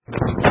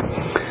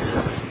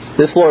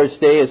This Lord's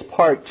Day is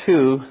part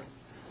 2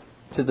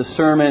 to the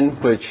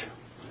sermon which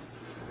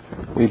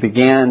we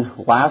began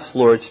last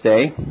Lord's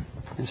Day.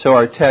 And so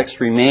our text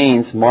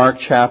remains Mark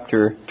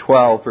chapter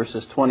 12,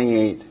 verses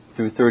 28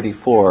 through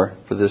 34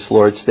 for this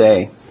Lord's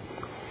Day.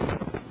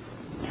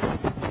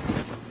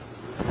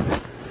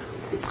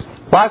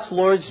 Last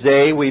Lord's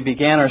Day, we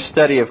began our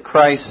study of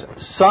Christ's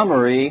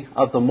summary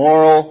of the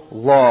moral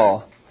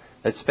law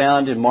that's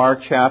found in Mark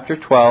chapter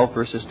 12,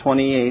 verses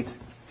 28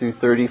 through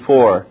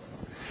 34.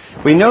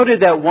 We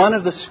noted that one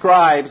of the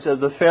scribes of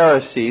the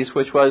Pharisees,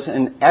 which was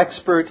an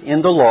expert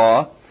in the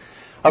law,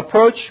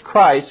 approached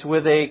Christ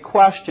with a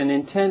question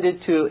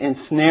intended to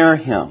ensnare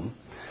him.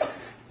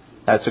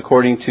 That's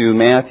according to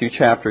Matthew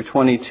chapter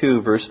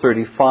 22, verse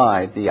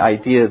 35, the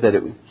idea that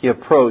he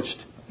approached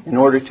in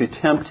order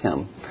to tempt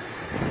him.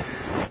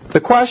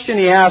 The question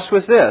he asked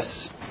was this: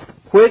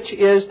 which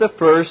is the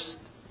first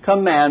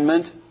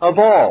commandment of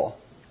all?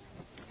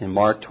 In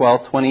Mark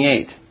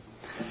 12:28.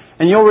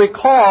 And you'll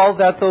recall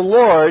that the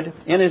Lord,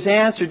 in His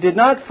answer, did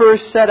not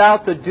first set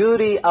out the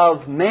duty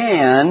of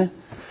man,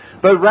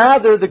 but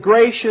rather the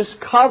gracious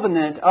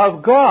covenant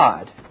of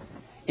God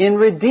in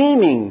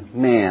redeeming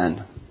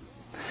man.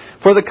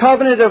 For the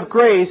covenant of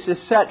grace is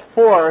set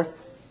forth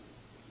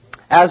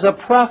as a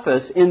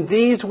preface in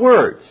these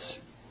words,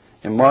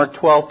 in Mark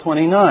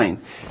 12:29.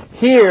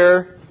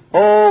 Hear,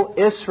 O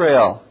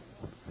Israel,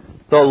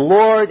 the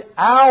Lord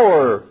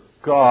our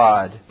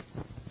God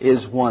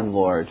is one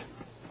Lord.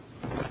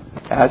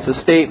 That's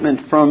a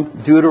statement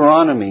from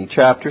Deuteronomy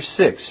chapter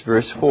 6,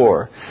 verse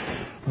 4.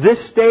 This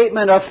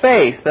statement of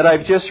faith that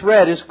I've just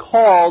read is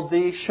called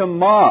the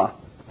Shema,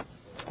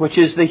 which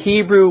is the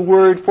Hebrew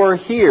word for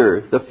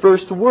hear, the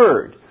first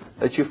word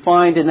that you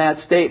find in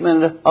that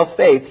statement of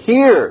faith.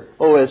 Hear,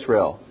 O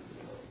Israel.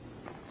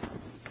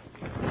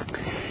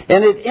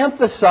 And it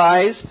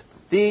emphasized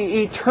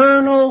the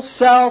eternal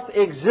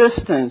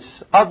self-existence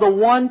of the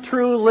one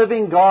true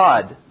living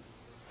God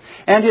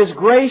and His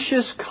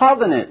gracious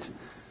covenant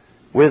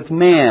with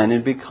man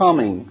in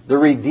becoming the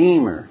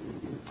Redeemer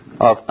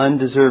of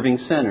undeserving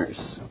sinners.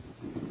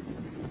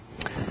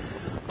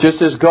 Just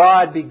as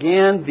God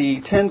began the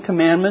Ten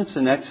Commandments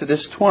in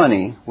Exodus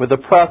 20 with a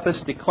preface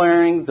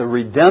declaring the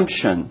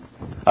redemption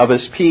of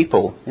His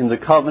people in the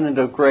covenant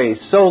of grace,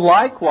 so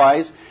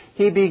likewise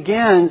He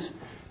begins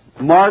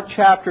Mark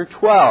chapter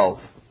 12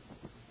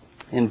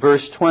 in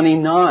verse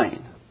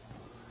 29.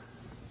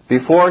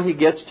 Before He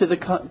gets to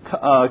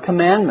the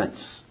commandments,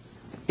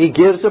 He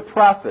gives a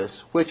preface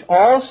which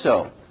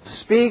also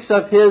speaks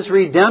of His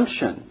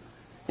redemption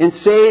in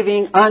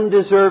saving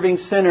undeserving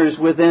sinners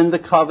within the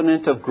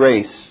covenant of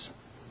grace.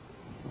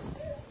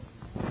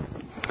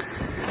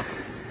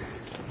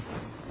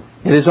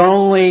 It is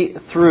only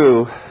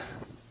through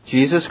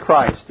Jesus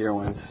Christ, dear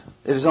ones,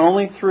 it is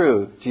only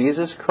through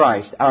Jesus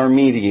Christ, our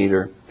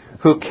mediator,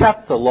 who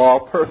kept the law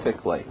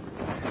perfectly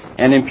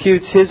and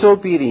imputes His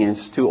obedience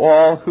to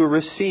all who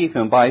receive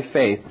Him by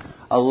faith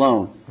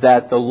alone,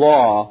 that the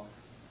law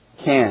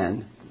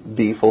can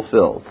be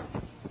fulfilled.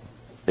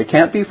 It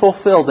can't be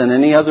fulfilled in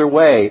any other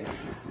way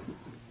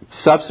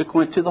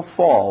subsequent to the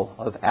fall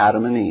of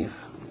Adam and Eve.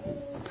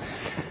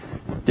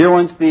 Dear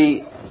ones,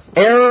 the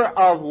error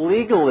of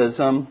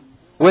legalism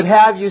would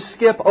have you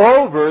skip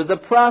over the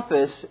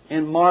preface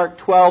in Mark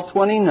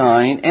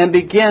 12:29 and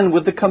begin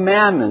with the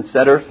commandments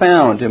that are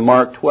found in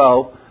Mark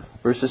 12,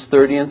 verses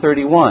 30 and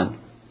 31.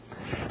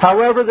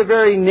 However, the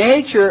very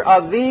nature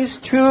of these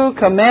two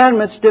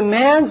commandments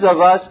demands of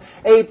us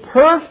a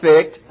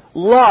perfect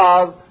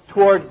love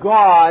toward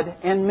God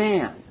and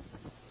man.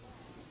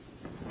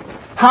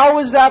 How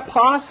is that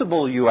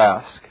possible, you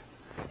ask?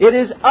 It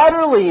is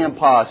utterly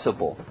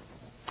impossible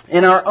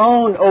in our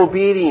own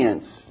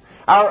obedience,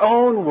 our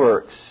own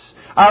works,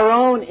 our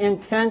own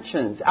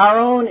intentions, our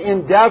own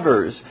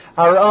endeavors,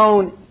 our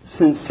own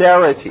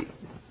sincerity.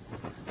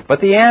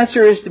 But the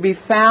answer is to be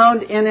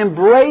found in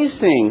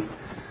embracing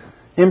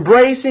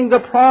the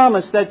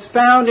promise that's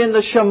found in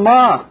the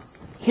Shema.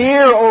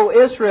 Hear, O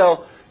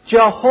Israel,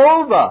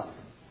 Jehovah,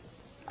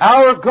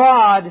 our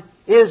God,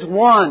 is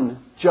one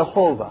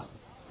Jehovah.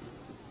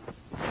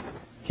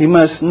 He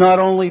must not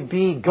only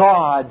be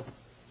God,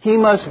 He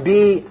must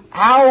be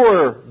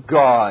our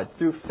God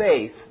through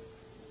faith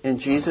in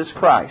Jesus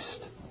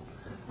Christ.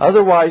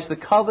 Otherwise, the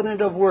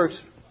covenant of works,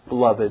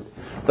 beloved,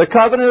 the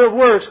covenant of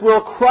works will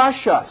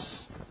crush us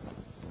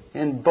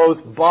in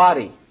both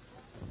body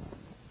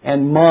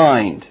and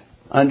mind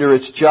under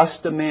its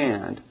just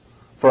demand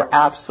for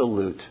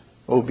absolute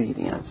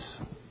obedience.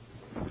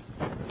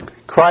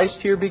 Christ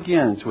here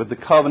begins with the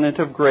covenant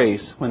of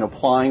grace when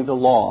applying the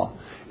law,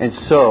 and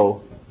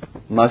so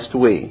must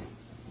we.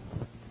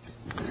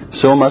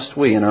 So must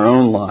we in our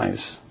own lives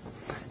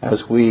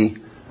as we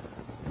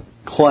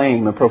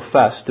claim and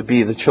profess to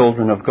be the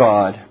children of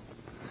God.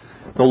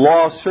 The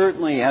law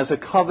certainly, as a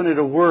covenant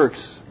of works,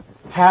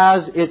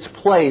 has its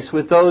place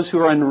with those who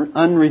are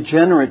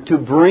unregenerate to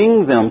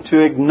bring them to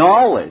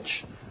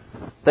acknowledge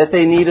that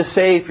they need a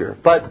Savior,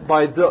 but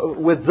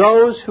with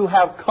those who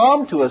have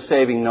come to a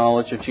saving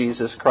knowledge of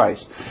Jesus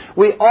Christ.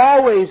 We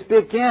always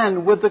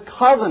begin with the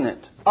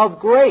covenant of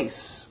grace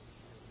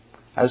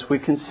as we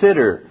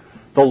consider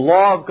the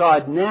law of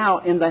God now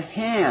in the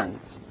hands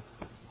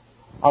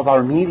of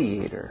our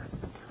mediator.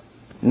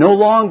 No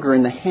longer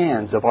in the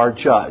hands of our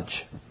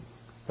judge,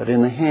 but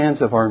in the hands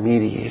of our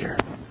mediator.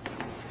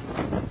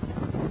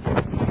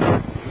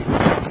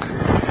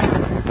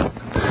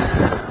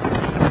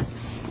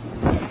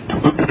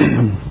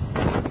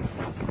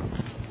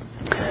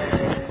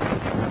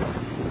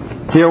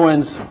 Dear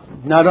ones,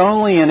 not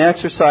only in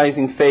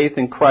exercising faith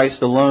in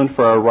Christ alone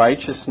for our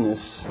righteousness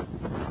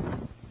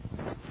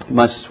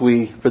must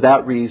we, for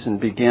that reason,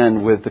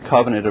 begin with the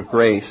covenant of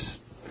grace.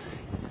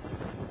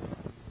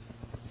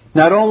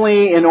 Not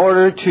only in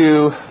order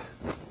to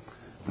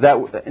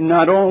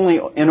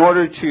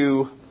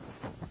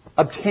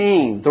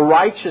obtain the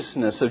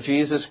righteousness of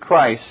Jesus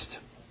Christ,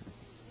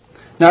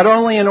 not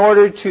only in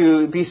order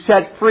to be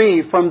set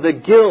free from the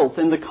guilt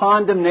and the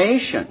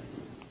condemnation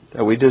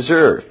that we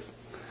deserve,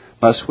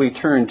 must we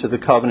turn to the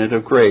covenant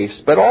of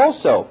grace, but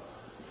also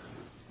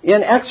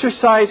in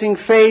exercising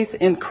faith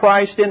in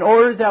Christ in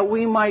order that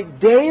we might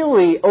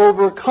daily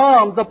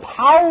overcome the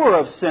power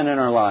of sin in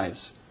our lives.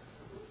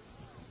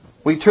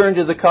 We turn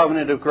to the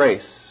covenant of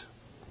grace.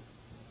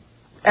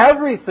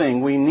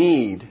 Everything we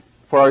need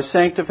for our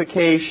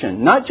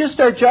sanctification, not just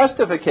our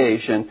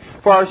justification,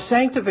 for our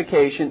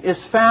sanctification is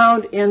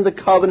found in the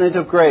covenant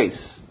of grace.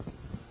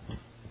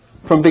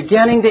 From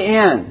beginning to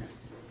end,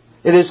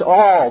 it is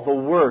all the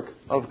work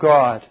of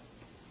God.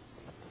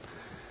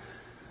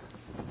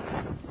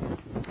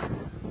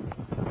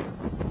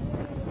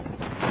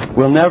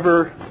 We'll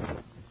never,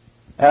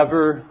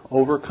 ever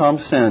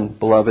overcome sin,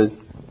 beloved,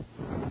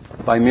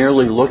 by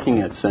merely looking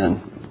at sin,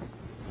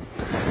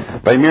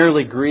 by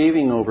merely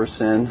grieving over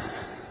sin,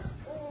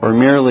 or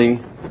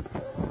merely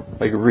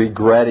by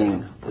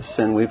regretting the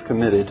sin we've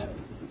committed.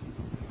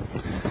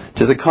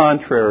 To the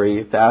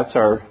contrary, if that's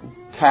our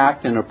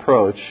tact and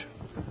approach,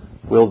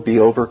 we'll be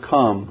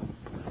overcome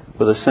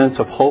with a sense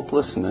of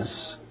hopelessness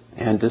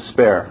and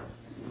despair.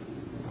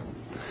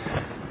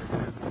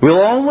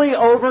 We'll only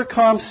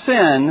overcome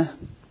sin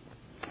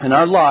in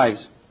our lives,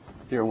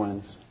 dear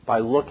ones, by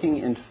looking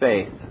in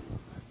faith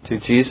to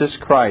Jesus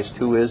Christ,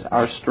 who is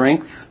our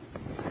strength,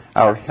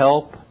 our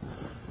help,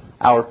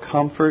 our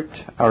comfort,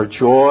 our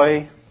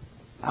joy,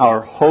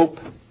 our hope,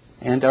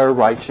 and our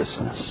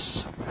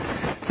righteousness.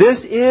 This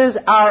is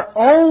our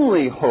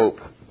only hope,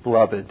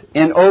 beloved,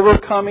 in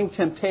overcoming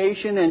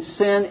temptation and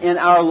sin in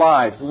our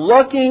lives,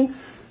 looking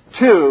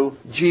to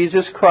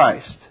Jesus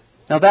Christ.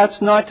 Now,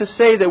 that's not to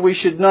say that we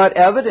should not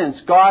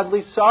evidence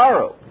godly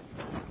sorrow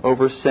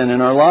over sin in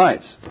our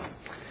lives.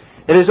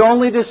 It is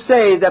only to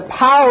say that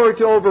power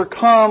to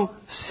overcome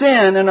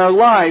sin in our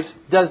lives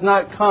does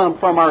not come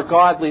from our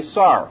godly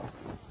sorrow.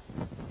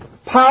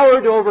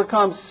 Power to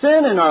overcome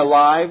sin in our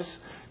lives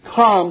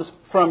comes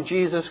from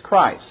Jesus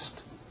Christ.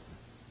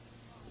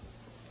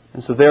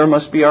 And so there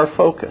must be our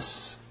focus.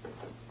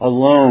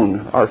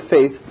 Alone, our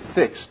faith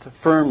fixed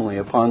firmly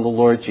upon the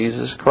Lord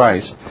Jesus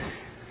Christ,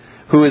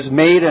 who has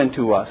made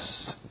unto us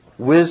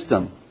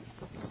wisdom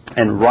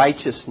and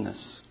righteousness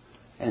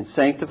and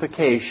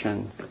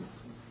sanctification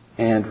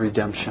and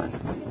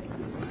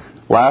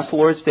redemption. Last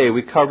Lord's Day,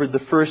 we covered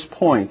the first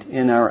point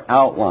in our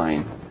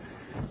outline,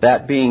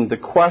 that being the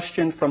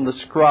question from the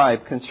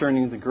scribe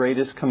concerning the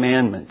greatest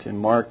commandment in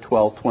Mark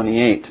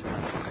 12:28.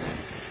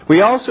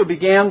 We also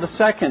began the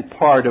second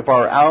part of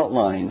our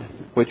outline,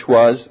 which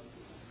was,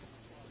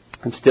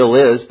 and still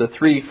is, the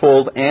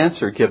threefold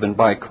answer given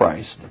by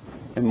Christ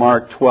in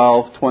Mark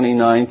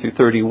 12:29 through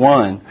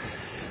 31.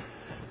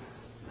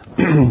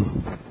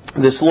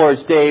 This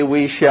Lord's Day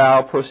we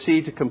shall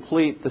proceed to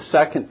complete the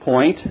second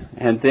point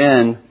and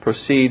then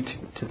proceed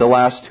to the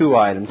last two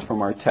items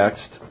from our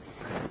text.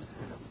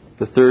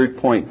 The third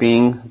point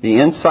being the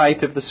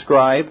insight of the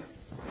scribe.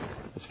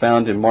 It's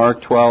found in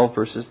Mark 12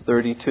 verses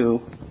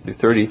 32 through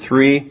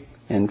 33.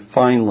 And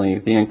finally,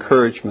 the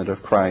encouragement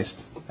of Christ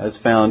as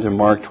found in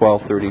Mark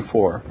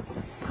 12:34.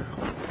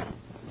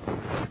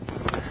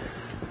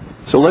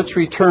 So let's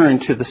return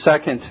to the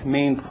second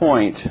main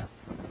point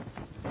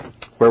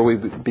where we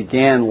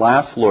began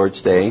last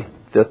Lord's Day,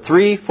 the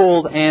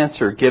threefold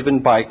answer given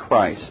by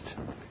Christ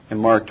in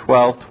Mark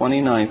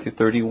 12:29 through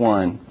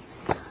 31.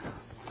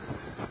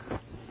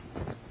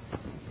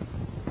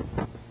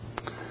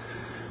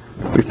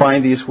 We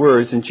find these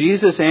words, and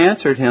Jesus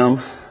answered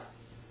him,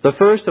 "The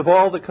first of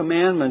all the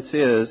commandments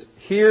is,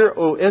 Hear,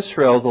 O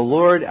Israel, the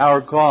Lord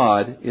our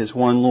God is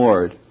one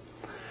Lord.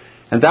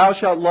 And thou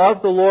shalt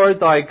love the Lord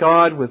thy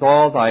God with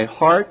all thy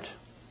heart,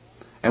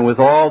 and with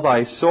all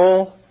thy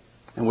soul,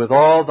 and with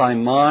all thy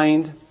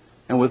mind,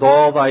 and with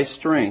all thy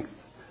strength.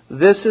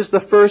 This is the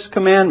first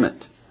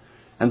commandment.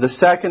 And the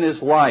second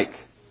is like,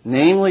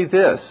 namely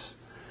this,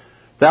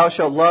 Thou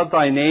shalt love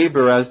thy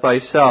neighbor as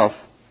thyself.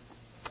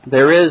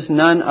 There is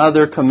none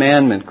other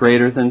commandment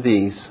greater than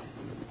these."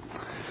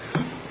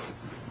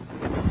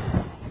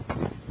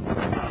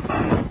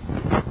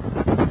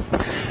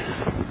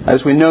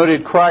 As we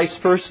noted, Christ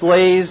first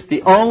lays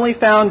the only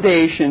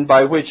foundation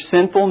by which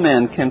sinful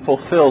men can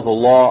fulfill the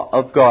law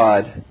of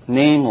God,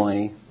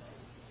 namely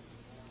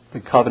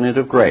the covenant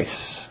of grace.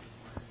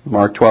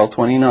 Mark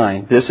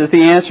 12:29. This is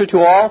the answer to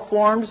all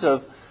forms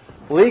of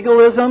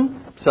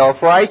legalism,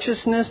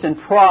 self-righteousness, and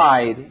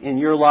pride in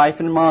your life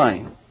and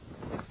mine.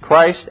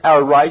 Christ,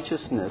 our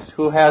righteousness,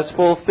 who has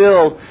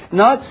fulfilled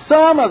not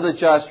some of the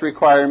just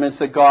requirements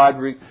that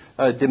God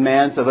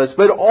demands of us,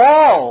 but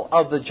all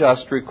of the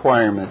just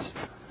requirements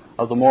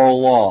of the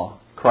moral law,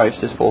 Christ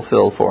has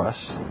fulfilled for us.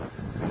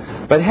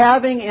 But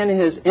having in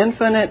His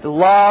infinite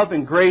love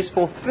and grace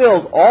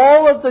fulfilled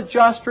all of the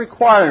just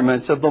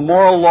requirements of the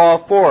moral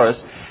law for us,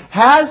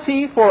 has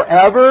He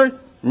forever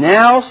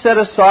now set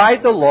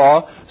aside the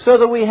law so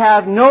that we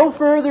have no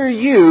further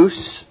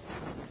use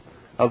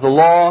of the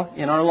law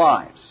in our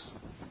lives?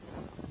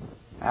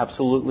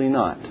 Absolutely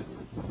not.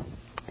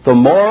 The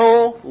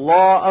moral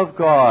law of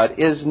God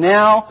is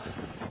now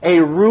a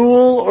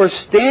rule or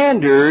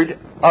standard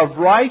of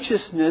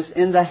righteousness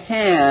in the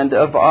hand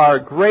of our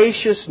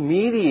gracious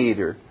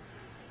mediator,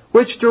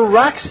 which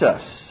directs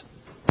us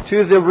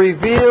to the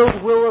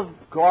revealed will of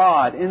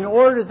God in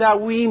order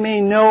that we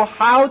may know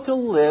how to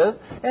live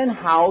and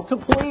how to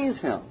please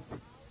Him.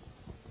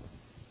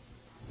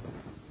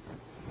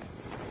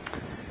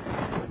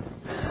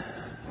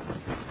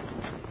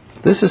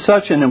 This is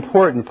such an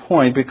important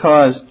point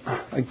because,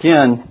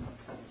 again,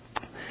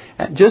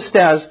 just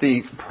as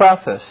the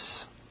preface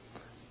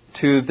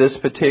to this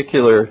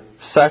particular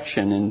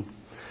section in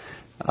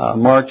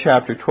Mark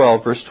chapter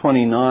 12, verse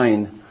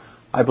 29,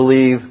 I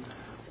believe,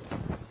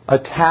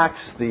 attacks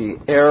the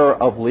error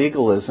of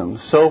legalism,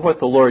 so what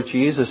the Lord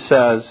Jesus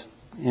says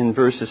in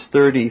verses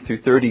 30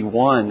 through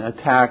 31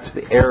 attacks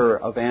the error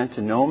of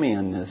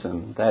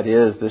antinomianism, that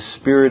is, the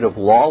spirit of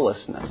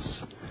lawlessness.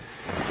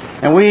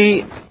 And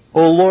the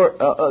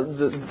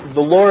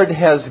Lord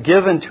has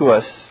given to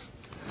us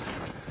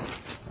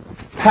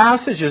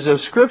passages of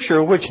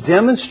Scripture which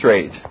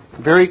demonstrate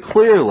very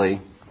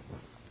clearly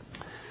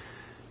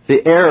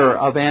the error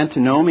of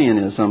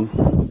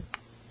antinomianism.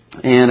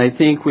 And I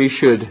think we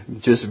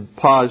should just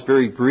pause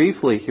very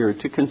briefly here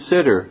to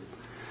consider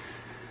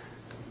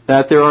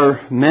that there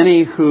are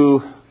many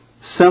who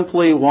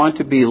simply want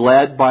to be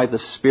led by the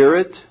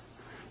Spirit.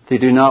 They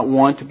do not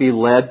want to be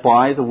led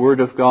by the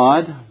Word of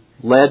God,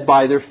 led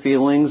by their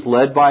feelings,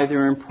 led by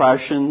their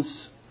impressions,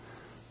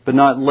 but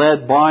not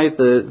led by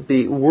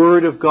the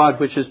Word of God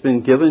which has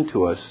been given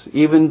to us,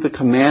 even the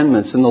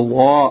commandments and the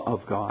law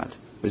of God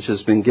which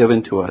has been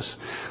given to us.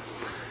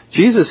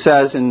 Jesus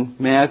says in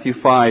Matthew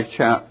 5,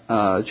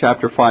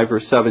 chapter 5,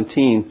 verse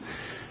 17,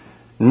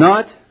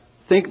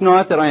 Think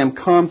not that I am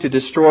come to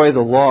destroy the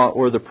law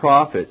or the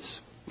prophets.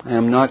 I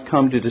am not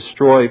come to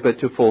destroy, but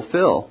to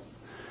fulfill.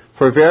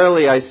 For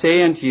verily I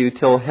say unto you,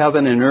 till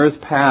heaven and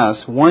earth pass,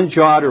 one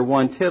jot or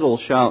one tittle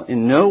shall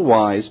in no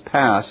wise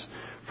pass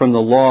from the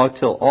law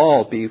till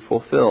all be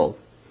fulfilled.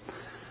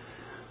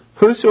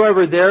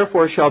 Whosoever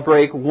therefore shall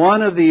break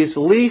one of these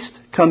least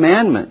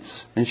commandments,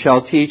 and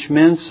shall teach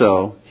men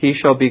so, he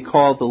shall be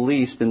called the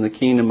least in the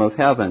kingdom of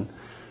heaven.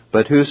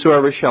 But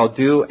whosoever shall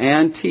do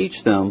and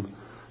teach them,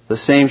 the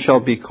same shall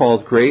be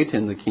called great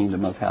in the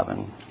kingdom of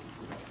heaven.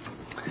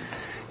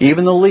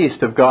 Even the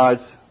least of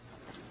God's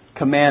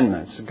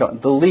commandments,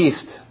 the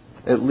least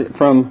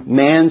from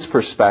man's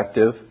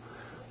perspective,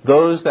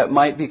 those that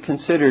might be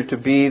considered to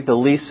be the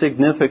least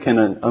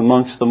significant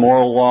amongst the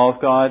moral law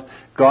of God,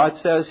 God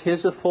says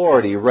His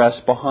authority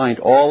rests behind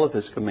all of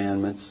His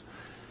commandments,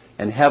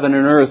 and heaven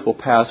and earth will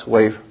pass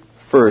away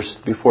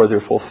first before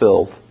they're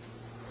fulfilled.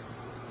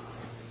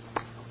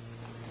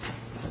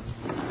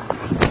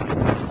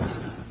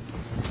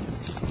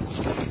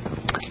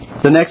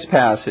 The next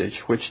passage,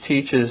 which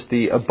teaches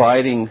the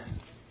abiding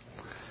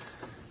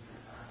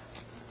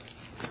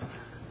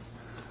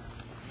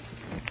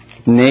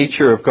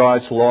nature of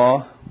God's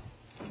law,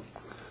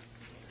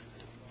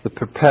 the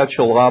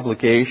perpetual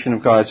obligation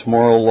of God's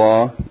moral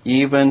law,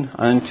 even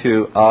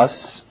unto us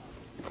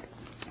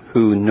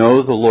who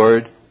know the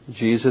Lord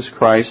Jesus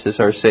Christ as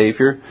our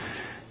Savior,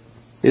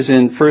 is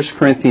in 1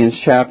 Corinthians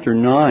chapter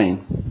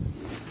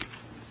 9,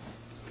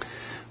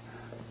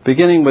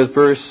 beginning with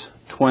verse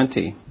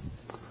 20.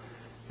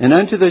 And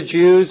unto the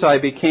Jews I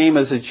became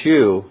as a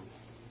Jew,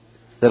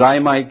 that I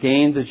might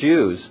gain the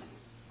Jews.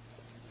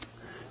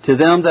 To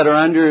them that are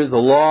under the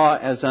law,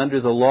 as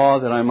under the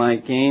law, that I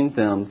might gain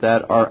them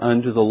that are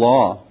under the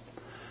law.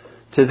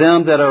 To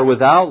them that are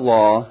without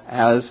law,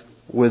 as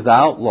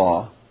without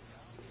law.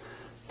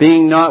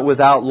 Being not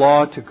without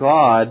law to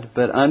God,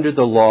 but under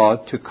the law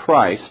to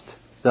Christ,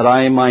 that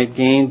I might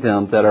gain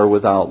them that are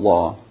without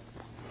law.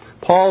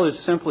 Paul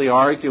is simply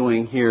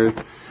arguing here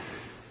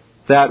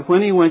that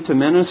when he went to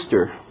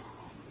minister,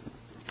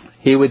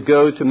 he would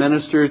go to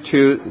minister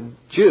to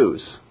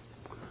Jews.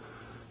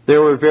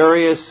 There were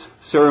various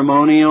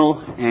ceremonial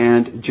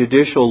and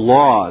judicial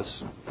laws.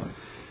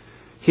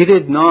 He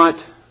did not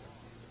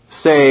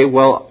say,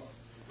 well,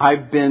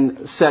 I've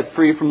been set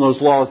free from those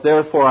laws,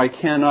 therefore I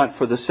cannot,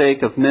 for the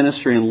sake of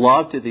ministry and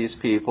love to these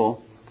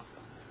people,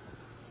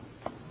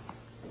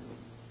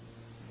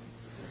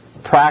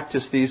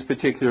 practice these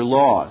particular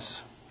laws.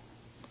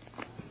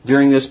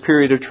 During this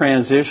period of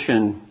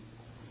transition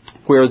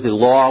where the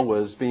law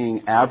was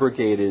being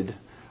abrogated,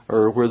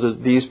 or where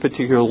these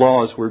particular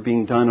laws were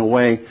being done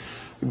away,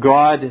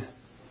 God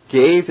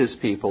gave His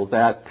people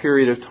that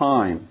period of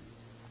time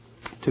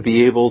to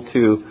be able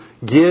to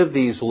give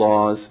these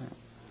laws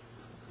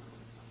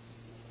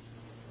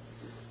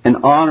an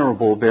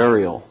honorable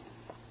burial,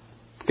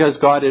 because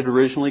God had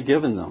originally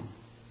given them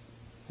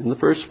in the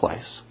first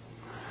place.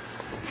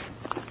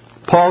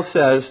 Paul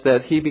says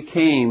that he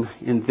became,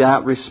 in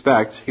that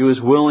respect, he was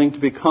willing to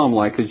become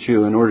like a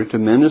Jew in order to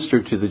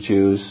minister to the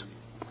Jews,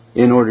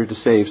 in order to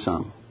save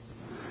some.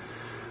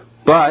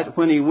 But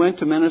when he went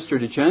to minister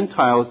to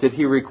Gentiles, did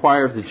he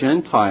require of the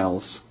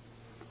Gentiles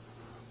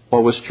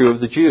what was true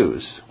of the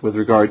Jews with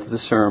regard to the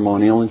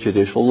ceremonial and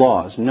judicial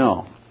laws?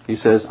 No. He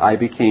says, I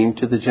became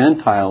to the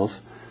Gentiles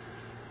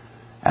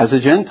as a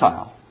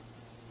Gentile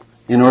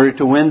in order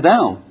to win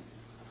them.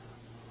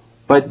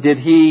 But did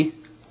he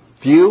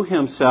view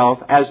himself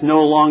as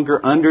no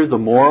longer under the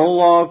moral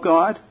law of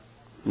God?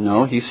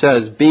 No, he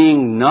says,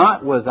 being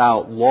not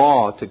without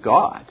law to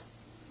God,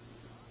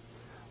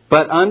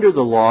 but under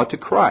the law to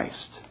Christ.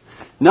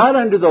 Not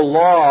under the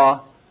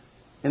law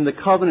in the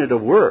covenant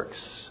of works,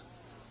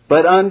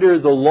 but under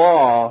the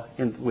law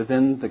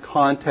within the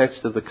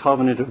context of the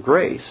covenant of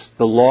grace,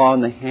 the law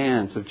in the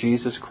hands of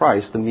Jesus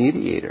Christ, the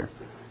mediator.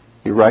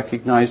 He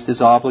recognized his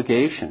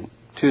obligation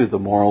to the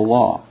moral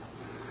law.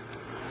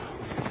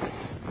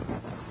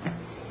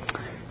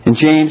 In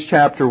James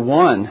chapter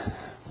 1,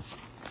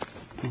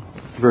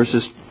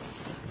 verses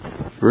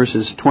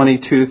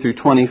 22 through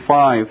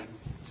 25,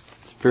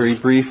 very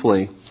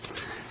briefly,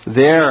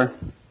 there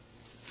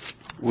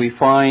we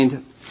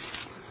find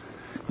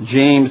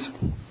James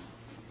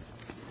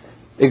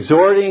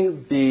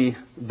exhorting the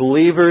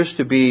believers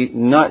to be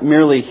not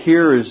merely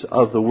hearers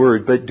of the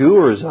word, but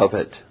doers of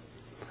it.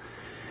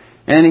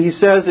 And he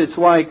says it's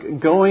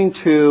like going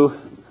to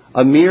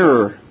a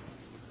mirror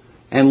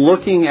and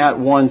looking at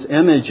one's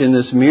image in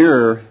this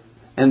mirror,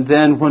 and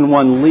then when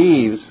one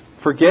leaves,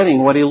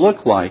 forgetting what he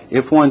looked like,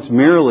 if one's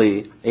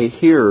merely a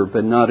hearer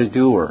but not a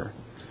doer.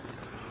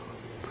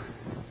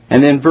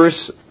 And then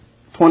verse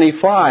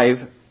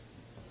 25,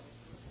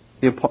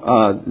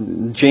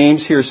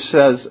 James here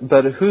says,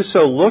 but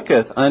whoso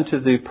looketh unto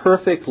the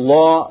perfect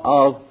law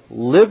of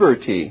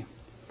liberty,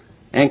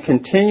 and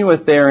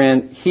continueth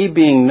therein, he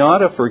being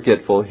not a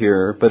forgetful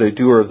hearer, but a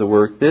doer of the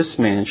work, this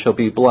man shall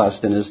be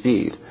blessed in his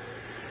deed.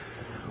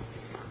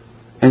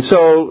 And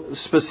so,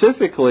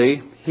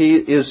 specifically, he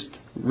is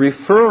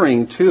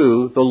referring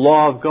to the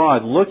law of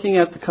God, looking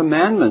at the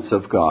commandments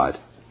of God,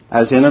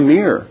 as in a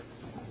mirror,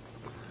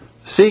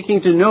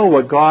 seeking to know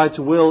what God's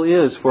will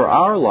is for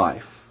our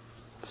life,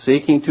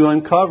 seeking to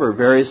uncover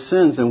various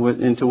sins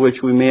into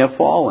which we may have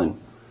fallen,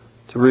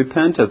 to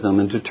repent of them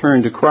and to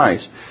turn to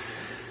Christ.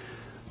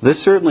 This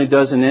certainly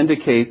doesn't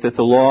indicate that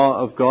the law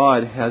of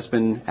God has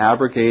been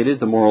abrogated,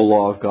 the moral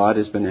law of God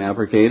has been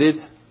abrogated,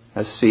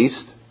 has ceased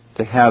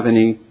to have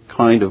any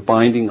kind of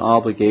binding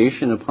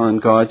obligation upon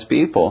God's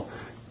people.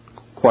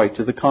 Quite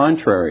to the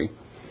contrary.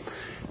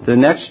 The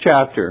next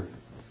chapter,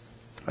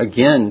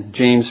 again,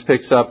 James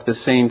picks up the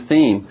same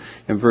theme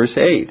in verse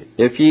 8.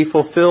 If ye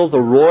fulfill the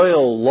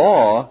royal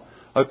law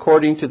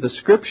according to the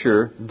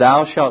Scripture,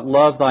 thou shalt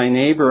love thy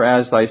neighbor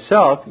as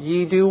thyself,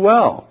 ye do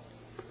well.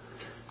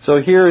 So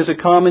here is a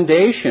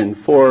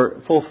commendation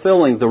for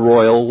fulfilling the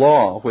royal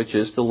law, which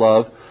is to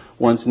love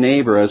one's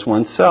neighbor as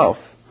oneself.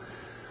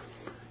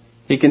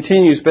 He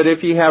continues, but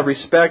if ye have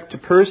respect to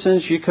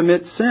persons, ye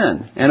commit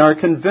sin, and are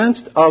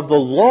convinced of the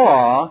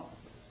law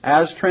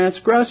as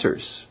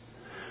transgressors.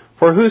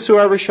 For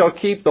whosoever shall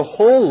keep the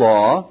whole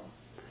law,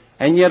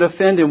 and yet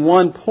offend in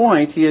one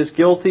point, he is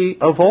guilty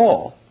of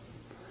all.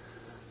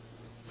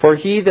 For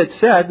he that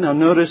said, now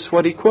notice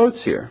what he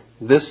quotes here.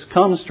 This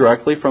comes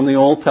directly from the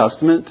Old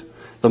Testament,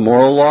 the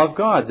moral law of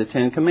God, the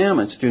Ten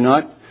Commandments.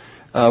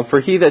 For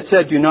he that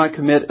said, do not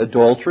commit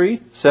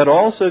adultery, said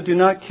also, do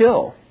not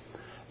kill.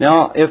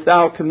 Now, if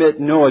thou commit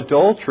no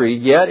adultery,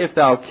 yet if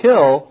thou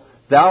kill,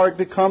 thou art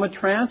become a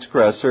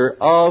transgressor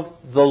of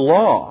the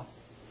law.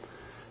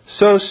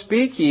 So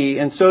speak ye,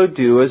 and so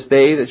do, as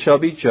they that shall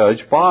be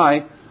judged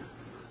by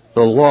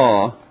the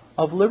law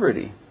of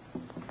liberty.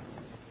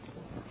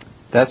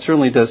 That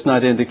certainly does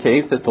not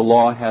indicate that the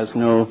law has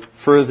no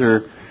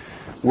further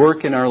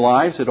work in our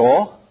lives at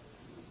all.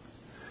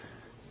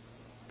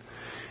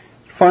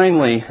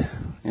 Finally,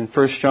 in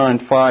 1 John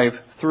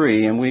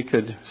 5:3, and we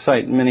could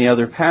cite many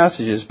other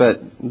passages,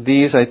 but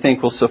these I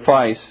think will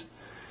suffice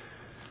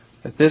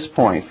at this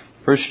point.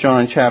 1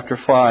 John chapter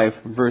 5,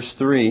 verse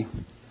 3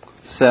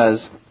 says,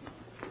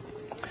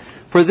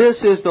 for this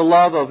is the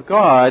love of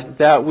God,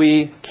 that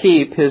we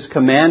keep His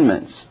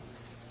commandments,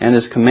 and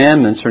His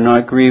commandments are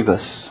not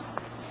grievous.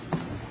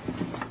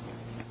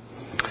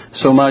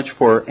 So much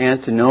for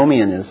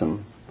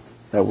antinomianism,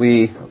 that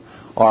we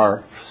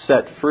are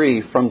set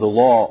free from the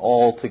law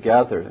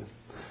altogether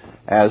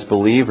as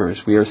believers.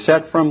 We are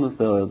set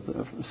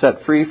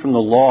free from the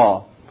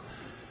law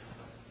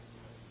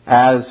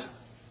as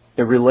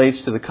it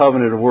relates to the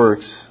covenant of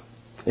works,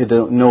 it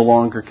no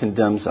longer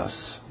condemns us.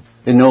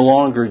 It no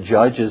longer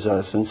judges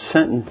us and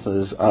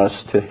sentences us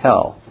to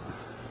hell.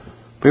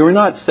 We were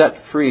not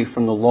set free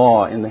from the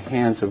law in the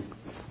hands of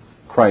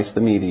Christ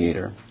the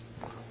mediator.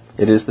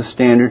 It is the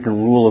standard and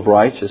rule of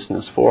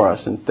righteousness for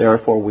us, and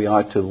therefore we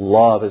ought to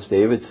love, as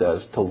David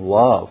says, to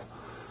love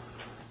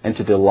and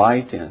to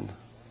delight in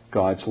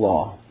God's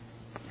law.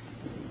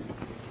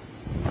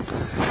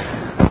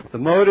 The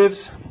motives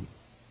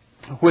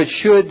which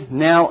should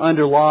now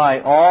underlie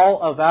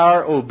all of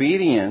our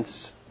obedience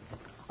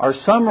are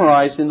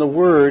summarized in the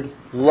word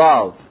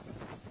love.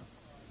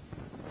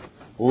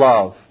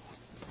 Love.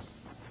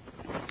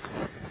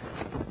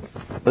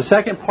 The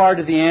second part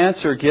of the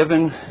answer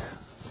given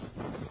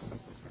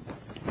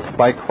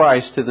by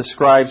Christ to the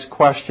scribe's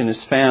question is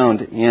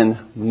found in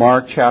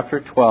Mark chapter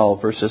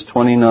 12, verses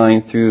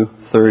 29 through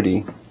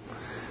 30.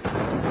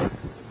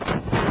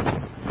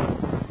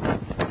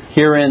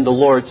 Herein the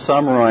Lord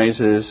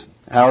summarizes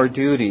our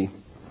duty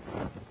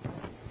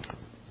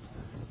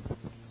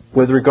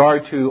with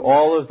regard to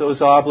all of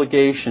those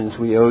obligations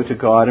we owe to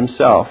God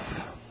Himself.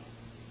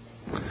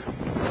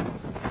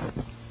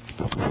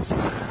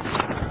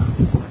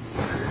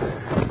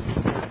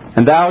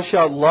 And thou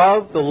shalt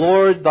love the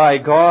Lord thy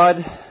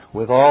God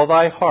with all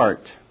thy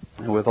heart,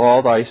 and with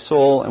all thy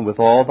soul, and with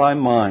all thy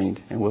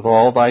mind, and with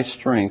all thy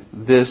strength.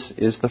 This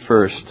is the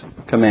first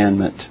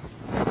commandment.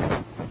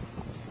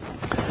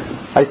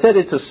 I said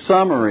it's a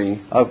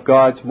summary of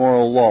God's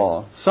moral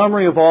law,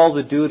 summary of all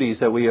the duties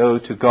that we owe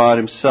to God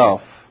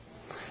Himself.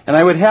 And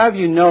I would have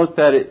you note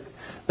that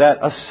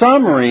a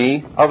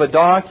summary of a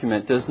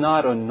document does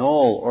not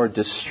annul or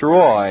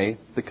destroy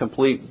the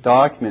complete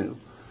document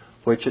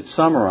which it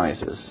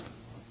summarizes.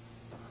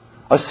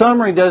 A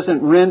summary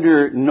doesn't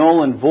render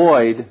null and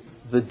void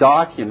the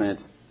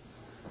document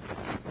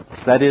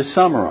that is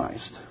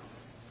summarized.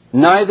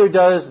 Neither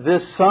does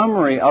this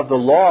summary of the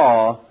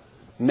law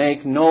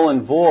make null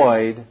and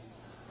void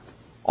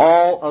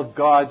all of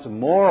God's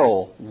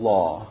moral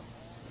law,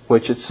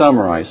 which it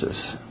summarizes.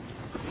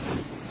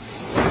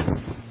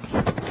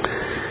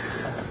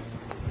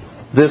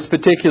 This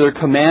particular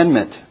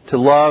commandment, to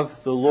love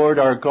the Lord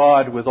our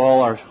God with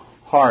all our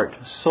heart,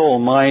 soul,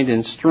 mind,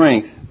 and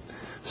strength,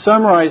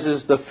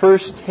 summarizes the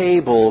first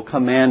table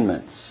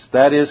commandments.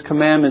 That is,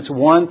 commandments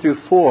 1 through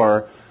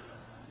 4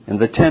 in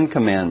the 10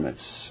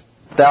 commandments.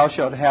 Thou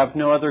shalt have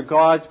no other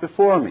gods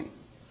before me.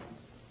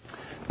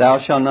 Thou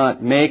shalt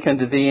not make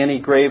unto thee any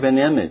graven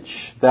image.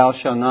 Thou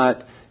shalt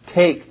not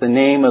take the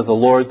name of the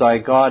Lord thy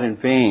God in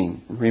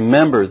vain.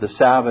 Remember the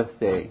Sabbath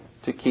day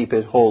to keep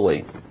it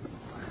holy.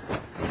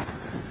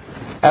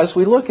 As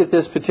we look at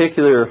this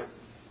particular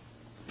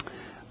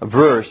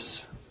verse,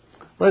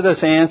 let us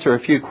answer a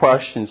few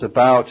questions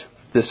about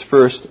this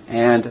first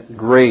and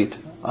great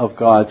of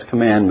God's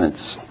commandments.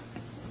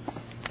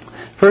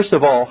 First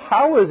of all,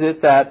 how is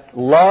it that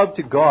love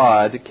to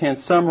God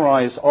can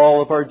summarize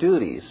all of our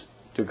duties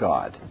to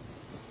God?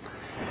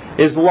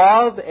 Is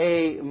love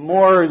a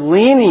more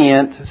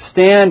lenient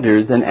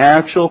standard than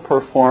actual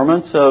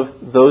performance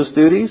of those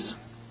duties?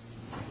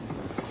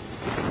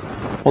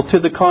 Well, to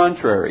the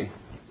contrary.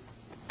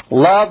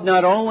 Love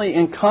not only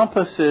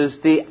encompasses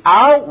the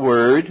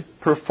outward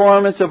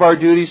performance of our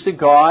duties to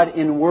God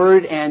in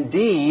word and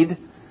deed,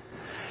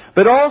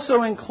 but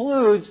also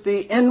includes the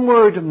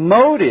inward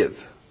motive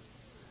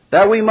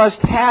that we must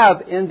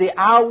have in the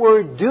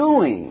outward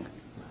doing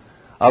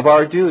of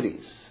our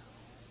duties.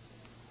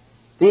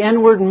 The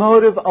inward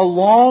motive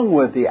along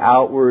with the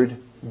outward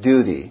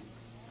duty.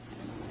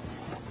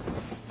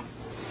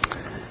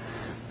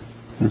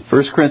 In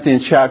 1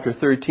 Corinthians chapter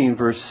 13,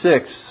 verse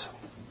 6,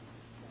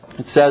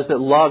 it says that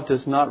love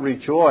does not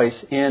rejoice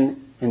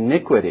in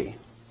iniquity,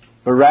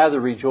 but rather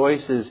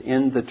rejoices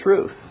in the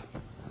truth.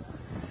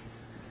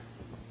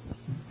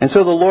 And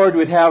so the Lord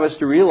would have us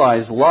to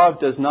realize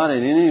love does not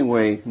in any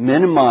way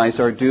minimize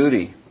our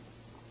duty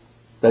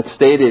that's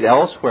stated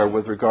elsewhere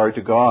with regard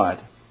to God.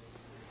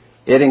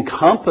 It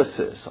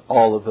encompasses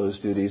all of those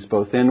duties,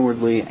 both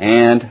inwardly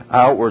and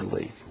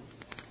outwardly.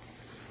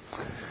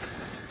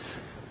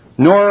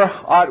 Nor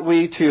ought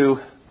we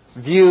to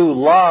view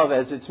love,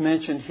 as it's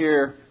mentioned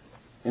here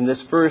in this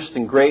first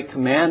and great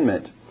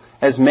commandment,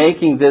 as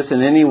making this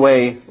in any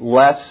way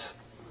less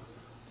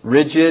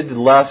rigid,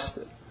 less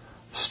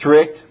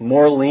strict,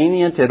 more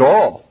lenient at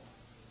all.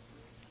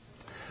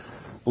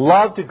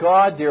 Love to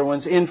God, dear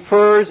ones,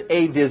 infers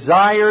a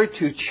desire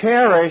to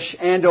cherish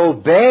and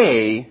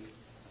obey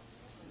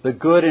the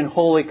good and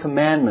holy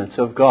commandments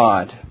of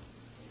God.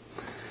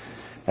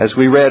 As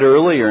we read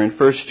earlier in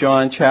 1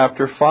 John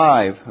chapter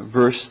 5,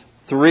 verse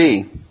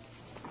 3.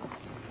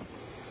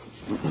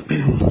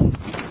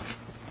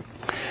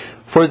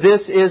 For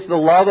this is the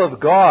love of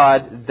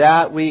God,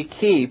 that we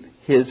keep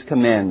His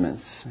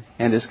commandments,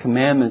 and His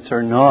commandments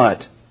are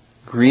not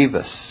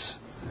grievous.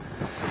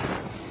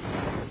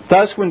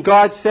 Thus, when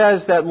God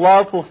says that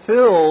love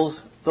fulfills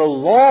the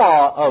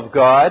law of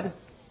God,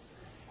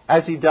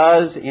 as He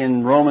does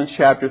in Romans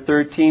chapter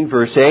 13,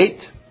 verse 8,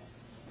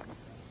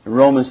 In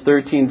Romans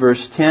 13,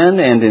 verse 10,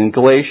 and in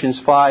Galatians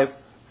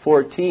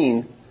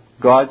 5:14,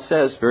 God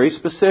says very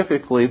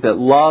specifically that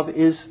love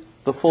is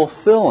the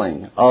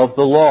fulfilling of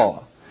the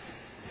law.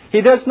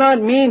 He does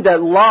not mean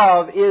that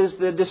love is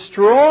the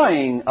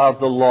destroying of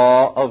the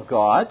law of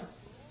God.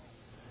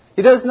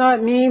 He does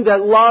not mean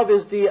that love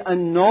is the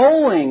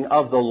annulling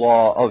of the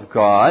law of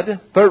God,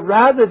 but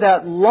rather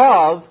that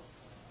love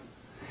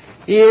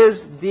is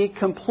the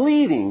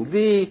completing,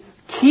 the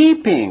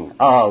keeping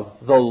of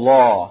the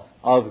law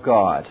of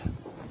God.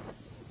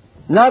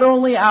 Not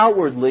only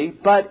outwardly,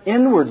 but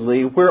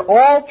inwardly, where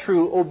all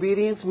true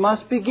obedience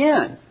must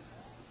begin.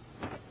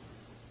 It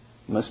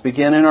must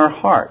begin in our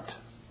heart,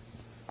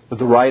 with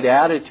the right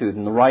attitude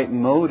and the right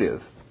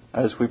motive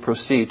as we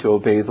proceed to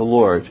obey the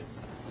Lord.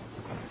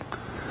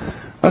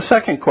 A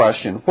second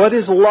question, what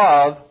is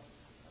love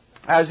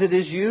as it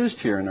is used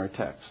here in our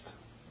text?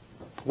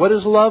 What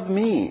does love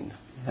mean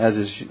as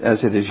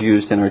it is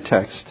used in our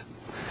text?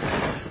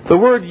 The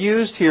word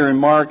used here in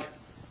Mark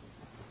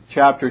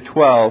chapter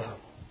 12,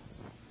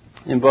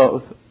 in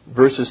both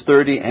verses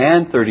 30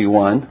 and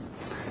 31,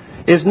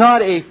 is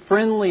not a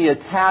friendly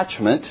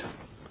attachment,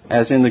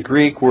 as in the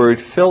Greek word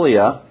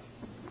philia,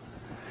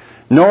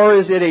 nor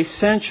is it a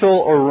sensual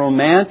or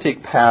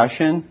romantic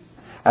passion,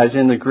 as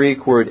in the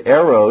Greek word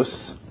eros,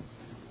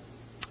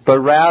 but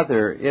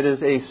rather it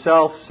is a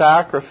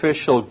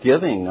self-sacrificial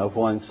giving of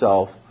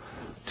oneself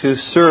to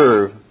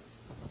serve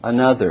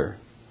another.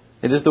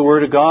 It is the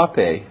word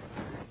agape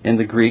in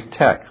the Greek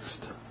text.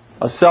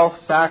 A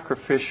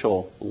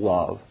self-sacrificial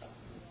love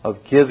of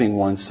giving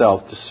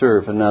oneself to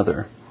serve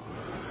another.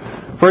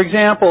 For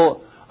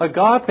example,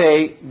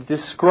 agape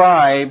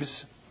describes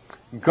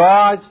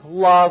God's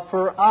love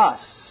for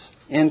us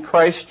in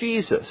Christ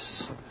Jesus.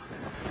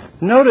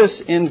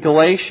 Notice in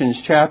Galatians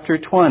chapter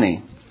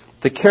 20,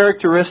 the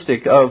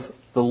characteristic of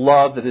the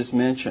love that is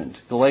mentioned.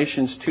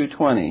 Galatians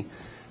 2:20.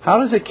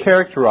 How does it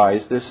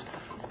characterize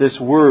this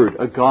word,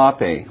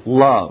 agape,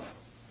 love?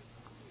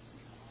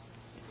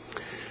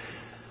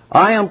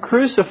 I am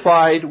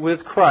crucified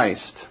with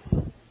Christ.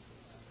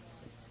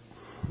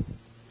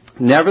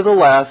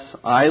 Nevertheless,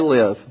 I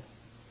live.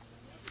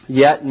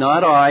 Yet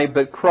not I,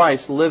 but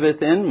Christ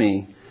liveth in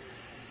me.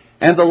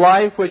 And the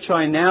life which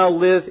I now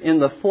live in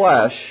the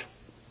flesh,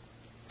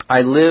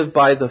 I live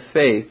by the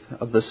faith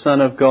of the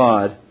Son of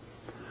God,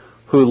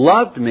 who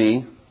loved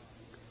me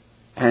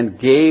and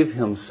gave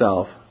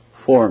Himself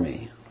for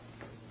me.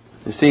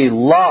 You see,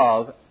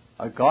 love,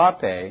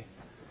 agape,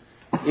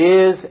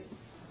 is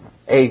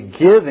a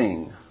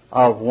giving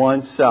of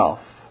oneself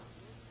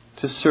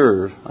to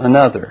serve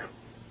another.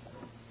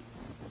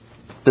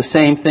 The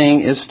same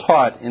thing is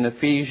taught in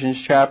Ephesians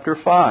chapter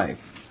 5.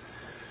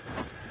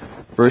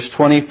 Verse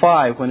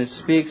 25, when it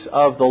speaks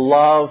of the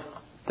love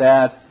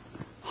that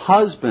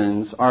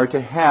husbands are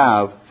to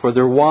have for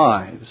their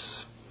wives.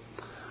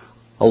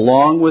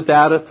 Along with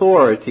that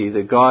authority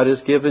that God has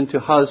given to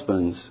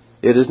husbands,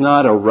 it is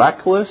not a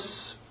reckless,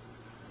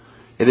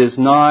 it is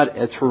not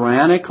a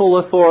tyrannical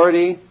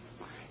authority,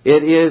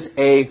 it is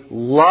a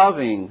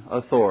loving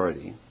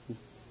authority.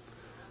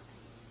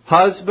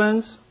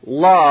 Husbands,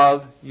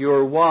 love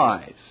your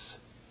wives.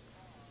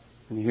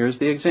 And here's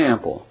the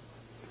example.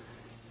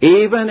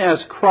 Even as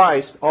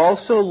Christ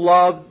also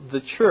loved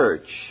the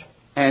church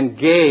and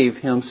gave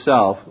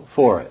Himself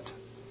for it.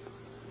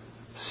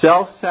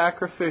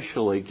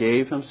 Self-sacrificially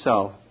gave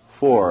Himself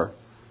for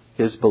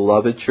His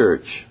beloved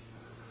church.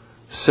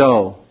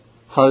 So,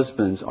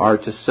 husbands are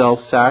to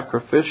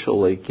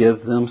self-sacrificially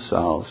give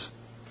themselves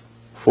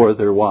for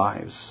their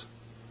wives.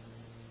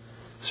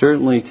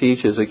 Certainly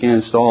teaches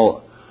against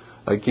all,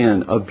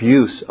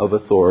 abuse of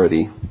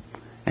authority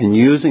and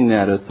using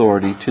that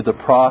authority to the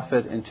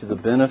profit and to the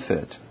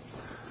benefit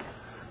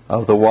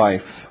of the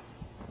wife.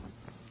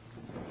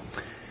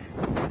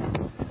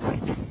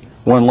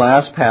 One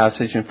last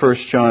passage in 1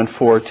 John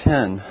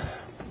 4:10.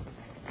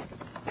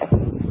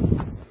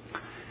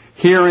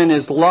 Herein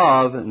is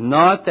love,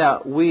 not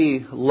that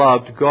we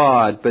loved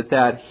God, but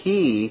that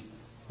He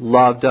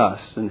loved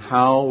us. And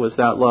how was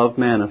that love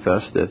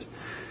manifested?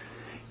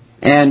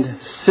 And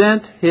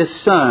sent His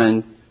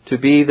Son to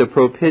be the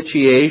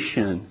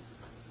propitiation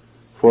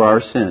for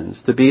our sins,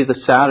 to be the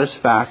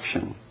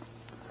satisfaction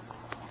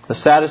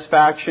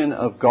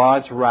of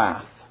God's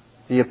wrath,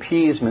 the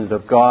appeasement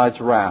of God's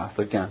wrath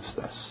against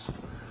us.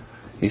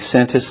 He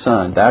sent His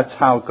Son. That's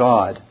how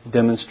God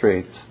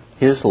demonstrates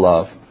His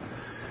love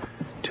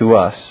to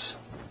us.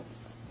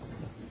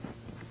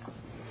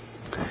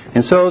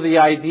 And so the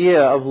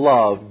idea of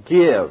love,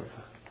 give,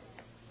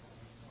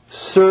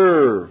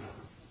 serve,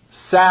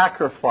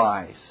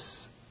 sacrifice,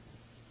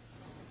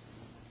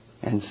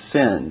 and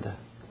send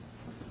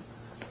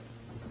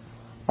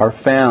are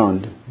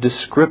found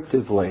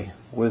descriptively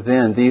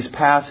within these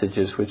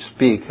passages which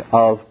speak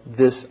of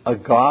this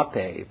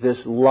agape, this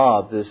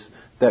love, this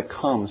that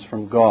comes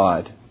from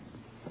God.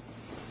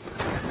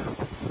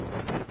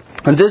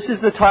 And this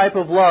is the type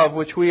of love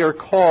which we are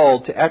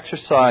called to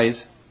exercise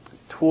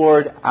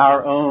toward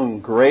our own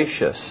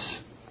gracious,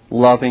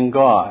 loving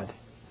God.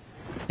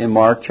 In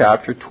Mark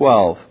chapter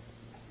 12,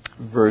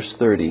 verse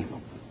 30.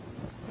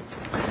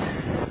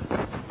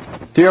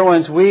 Dear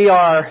ones, we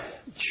are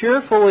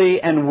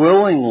cheerfully and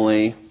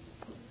willingly,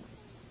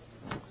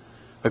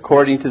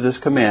 according to this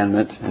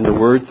commandment and the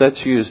word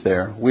that's used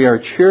there, we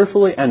are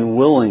cheerfully and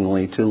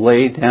willingly to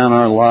lay down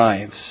our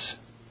lives,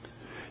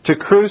 to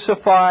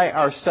crucify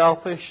our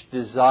selfish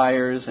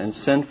desires and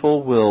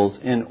sinful wills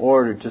in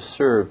order to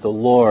serve the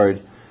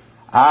Lord,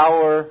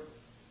 our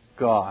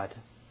God,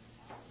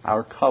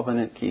 our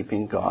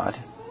covenant-keeping God.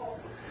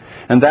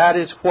 And that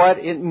is what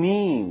it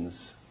means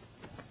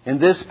in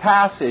this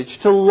passage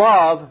to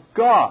love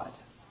God.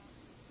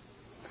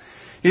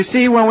 You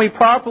see, when we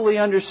properly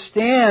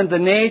understand the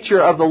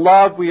nature of the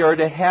love we are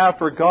to have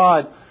for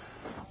God,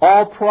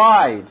 all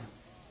pride,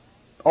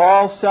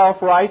 all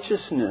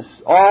self-righteousness,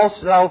 all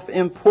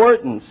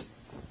self-importance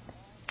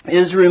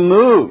is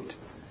removed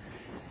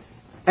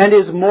and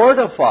is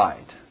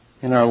mortified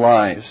in our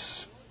lives.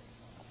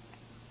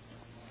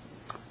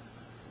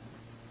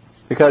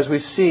 Because we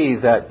see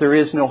that there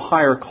is no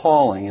higher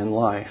calling in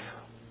life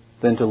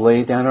than to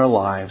lay down our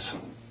lives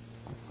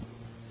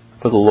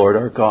for the Lord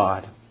our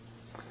God.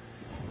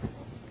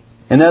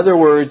 In other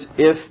words,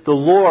 if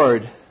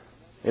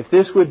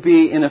this would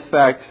be in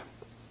effect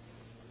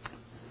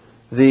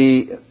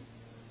the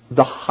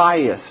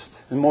highest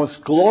and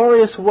most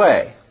glorious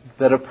way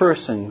that a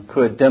person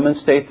could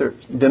demonstrate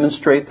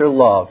their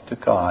love to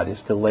God is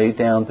to lay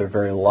down their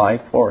very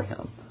life for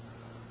Him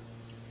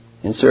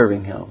in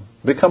serving Him,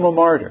 become a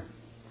martyr,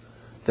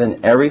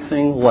 then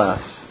everything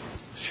less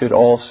should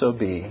also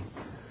be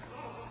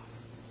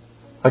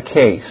a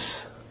case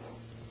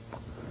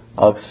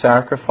of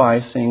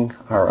sacrificing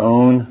our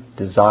own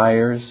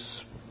desires,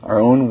 our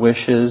own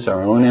wishes,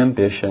 our own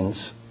ambitions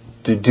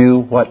to do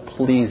what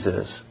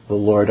pleases the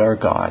Lord our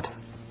God.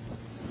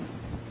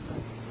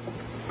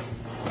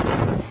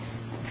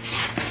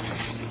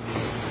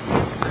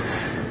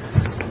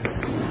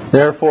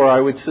 Therefore, I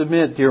would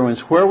submit, dear ones,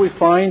 where we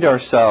find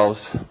ourselves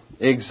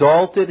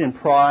exalted in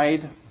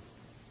pride,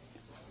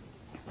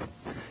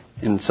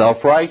 in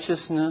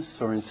self-righteousness,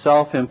 or in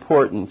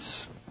self-importance,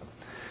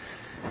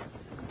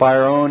 by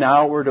our own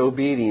outward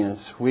obedience,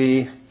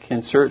 we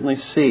can certainly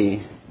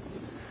see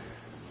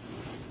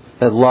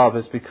that love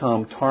has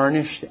become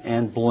tarnished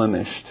and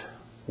blemished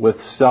with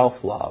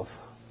self-love,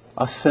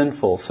 a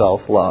sinful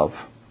self-love.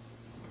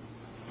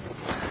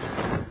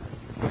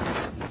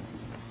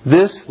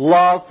 This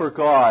love for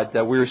God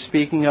that we're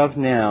speaking of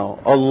now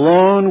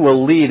alone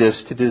will lead us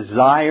to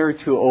desire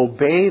to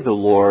obey the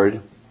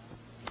Lord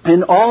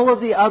in all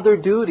of the other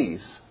duties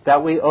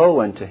that we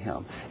owe unto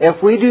Him.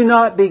 If we do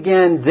not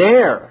begin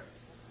there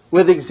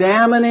with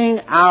examining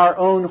our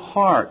own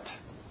heart,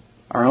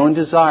 our own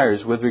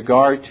desires with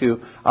regard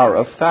to our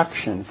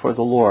affection for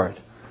the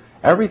Lord,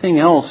 everything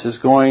else is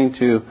going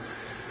to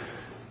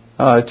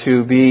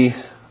be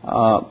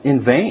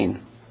in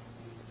vain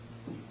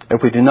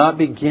if we do not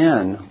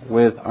begin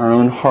with our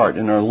own heart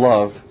and our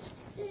love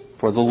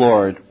for the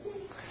Lord.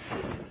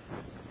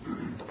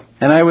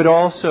 And I would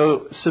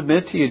also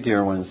submit to you,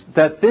 dear ones,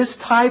 that this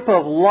type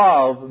of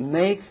love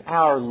makes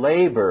our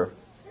labor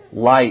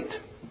light.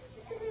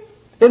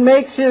 It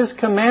makes His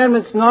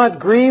commandments not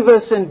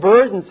grievous and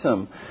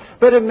burdensome,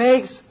 but it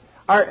makes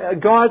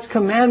God's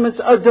commandments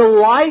a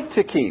delight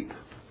to keep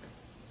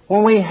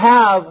when we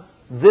have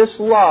this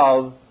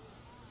love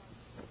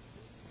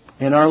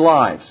in our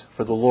lives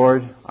for the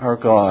Lord our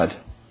God.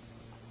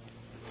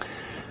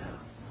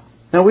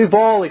 Now, we've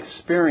all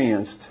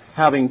experienced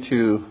having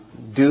to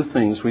do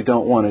things we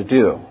don't want to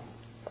do,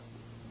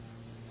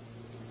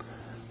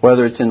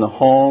 whether it's in the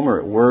home or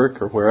at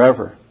work or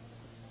wherever.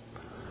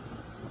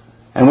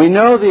 And we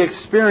know the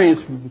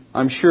experience,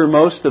 I'm sure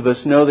most of us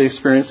know the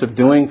experience of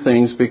doing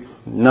things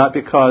not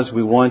because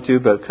we want to,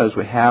 but because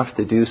we have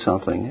to do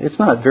something. It's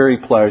not very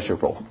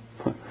pleasurable.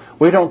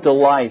 We don't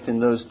delight in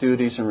those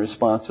duties and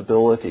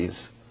responsibilities.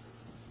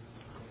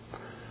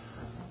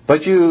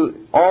 But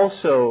you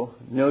also,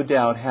 no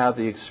doubt, have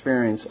the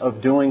experience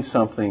of doing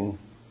something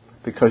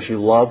because you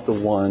love the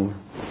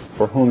one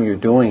for whom you're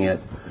doing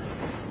it.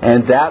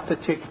 And that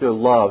particular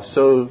love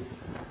so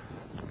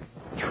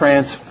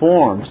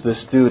transforms this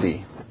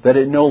duty that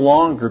it no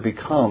longer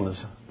becomes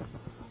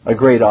a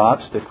great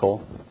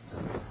obstacle,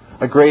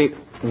 a great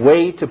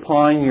weight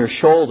upon your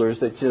shoulders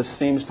that just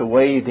seems to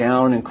weigh you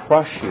down and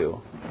crush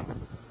you.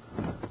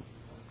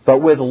 But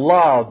with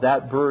love,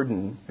 that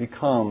burden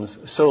becomes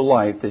so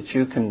light that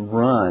you can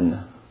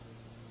run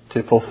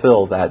to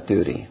fulfill that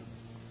duty.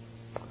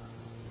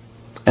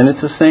 And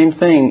it's the same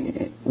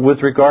thing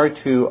with regard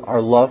to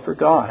our love for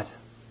God.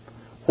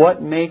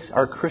 What makes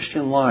our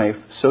Christian life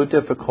so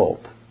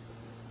difficult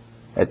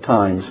at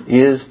times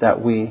is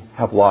that we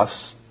have lost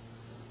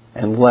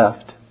and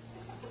left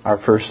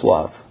our first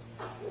love.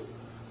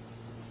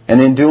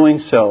 And in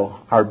doing so,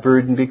 our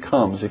burden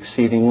becomes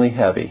exceedingly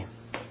heavy.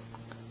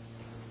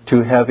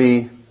 Too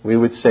heavy, we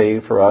would say,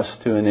 for us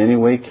to in any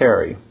way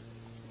carry.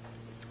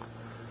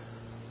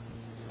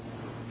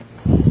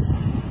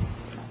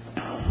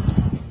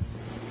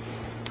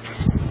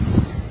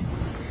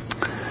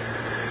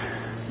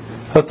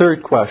 A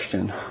third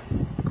question.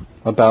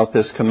 about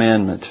this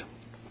commandment.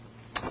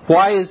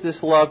 Why is this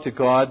love to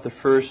God the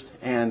first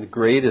and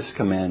greatest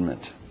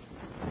commandment?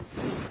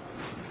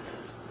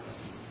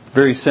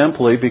 Very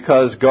simply,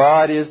 because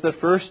God is the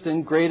first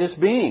and greatest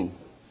being.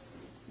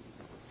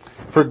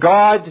 For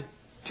God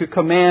to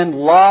command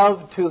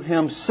love to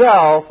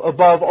Himself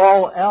above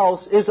all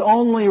else is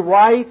only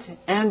right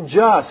and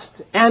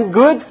just and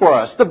good for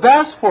us, the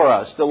best for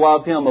us to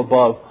love Him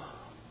above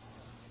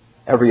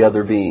every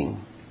other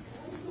being.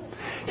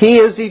 He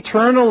is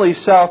eternally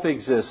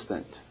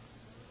self-existent.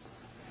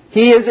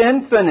 He is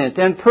infinite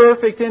and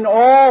perfect in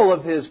all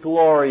of His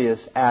glorious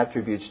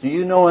attributes. Do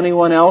you know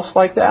anyone else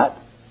like that?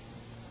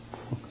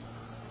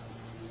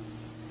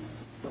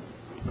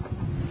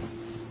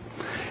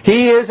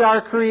 He is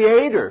our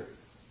Creator,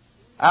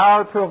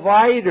 our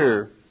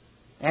Provider,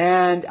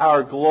 and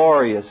our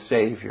glorious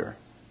Savior.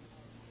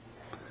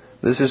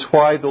 This is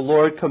why the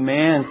Lord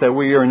commands that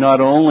we are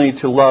not only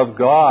to love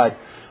God,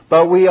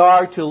 but we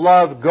are to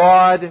love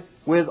God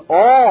with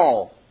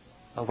all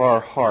of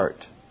our heart,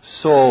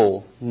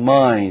 soul,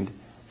 mind,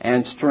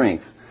 and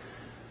strength.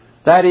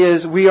 That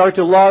is, we are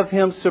to love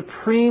Him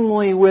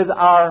supremely with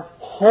our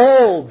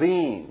whole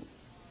being.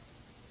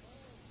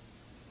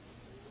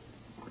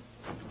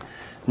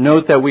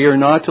 Note that we are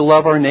not to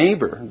love our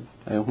neighbor.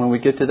 And when we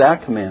get to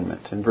that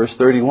commandment, in verse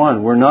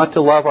 31, we're not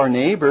to love our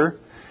neighbor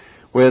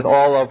with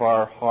all of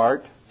our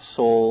heart,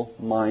 soul,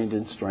 mind,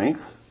 and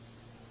strength.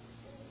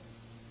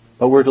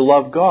 But we're to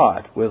love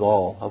God with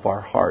all of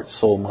our heart,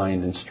 soul,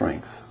 mind, and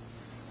strength.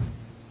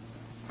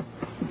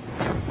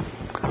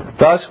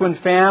 Thus, when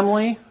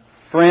family,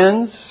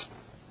 friends,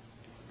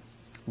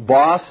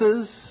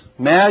 bosses,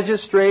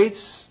 magistrates,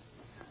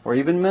 or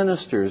even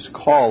ministers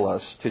call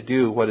us to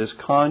do what is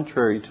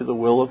contrary to the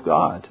will of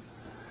God,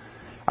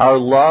 our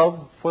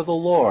love for the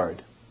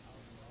Lord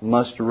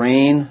must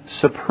reign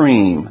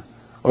supreme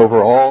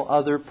over all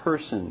other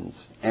persons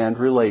and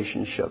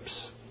relationships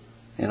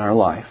in our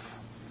life.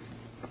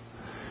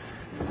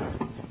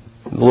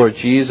 The Lord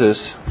Jesus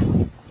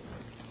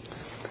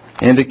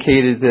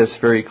indicated this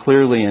very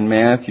clearly in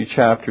Matthew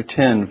chapter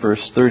 10,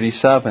 verse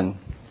 37.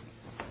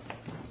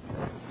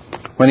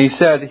 When He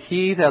said,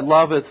 "He that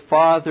loveth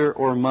father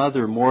or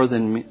mother more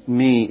than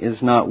me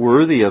is not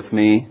worthy of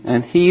me,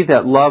 and he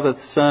that loveth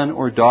son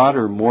or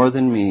daughter more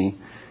than me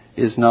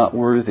is not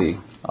worthy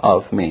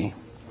of me."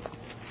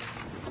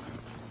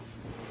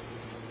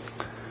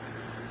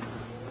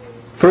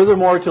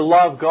 Furthermore, to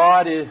love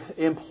God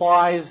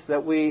implies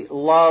that we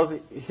love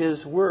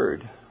His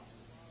Word.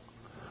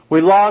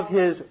 We love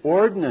His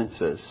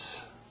ordinances.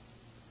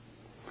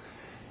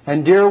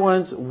 And dear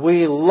ones,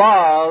 we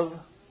love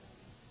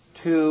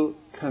to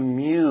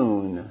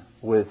commune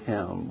with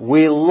Him.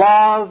 We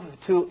love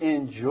to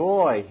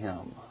enjoy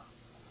Him.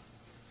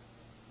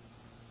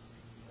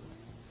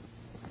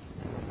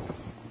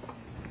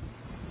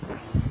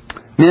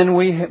 Men,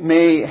 we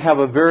may have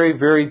a very,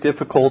 very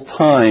difficult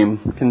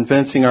time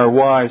convincing our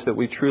wives that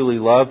we truly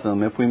love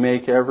them if we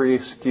make every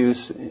excuse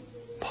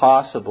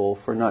possible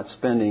for not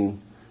spending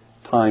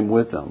time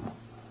with them.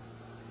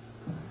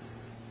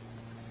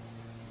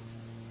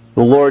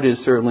 The Lord is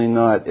certainly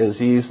not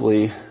as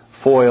easily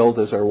foiled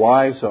as our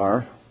wives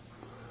are.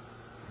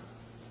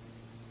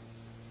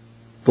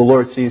 The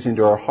Lord sees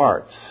into our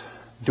hearts.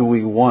 Do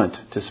we want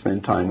to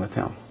spend time with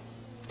Him?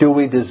 Do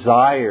we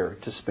desire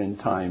to spend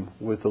time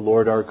with the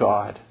Lord our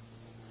God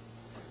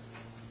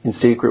in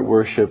secret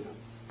worship,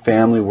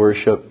 family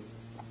worship,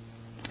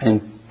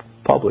 and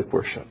public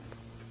worship?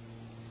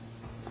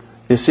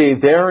 You see,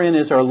 therein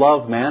is our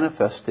love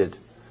manifested.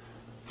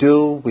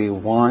 Do we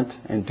want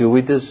and do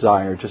we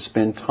desire to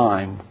spend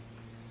time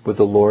with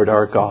the Lord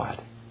our God?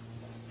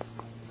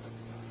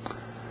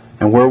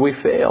 And where we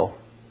fail,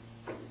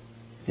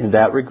 in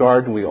that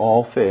regard, we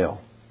all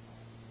fail.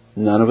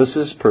 None of us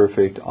is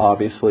perfect,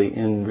 obviously,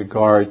 in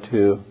regard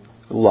to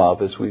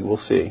love, as we will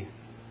see.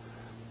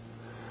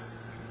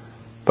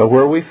 But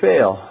where we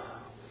fail,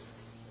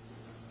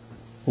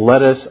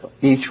 let us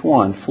each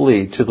one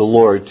flee to the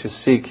Lord to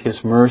seek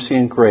His mercy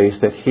and grace,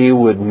 that He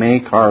would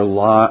make our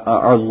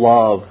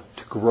love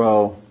to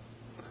grow.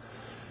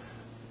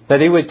 That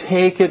He would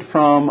take it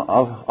from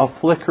a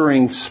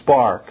flickering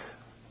spark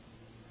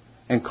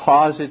and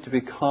cause it to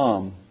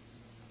become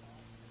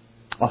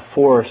a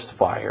forest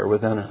fire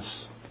within us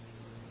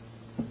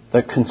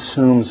that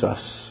consumes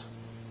us,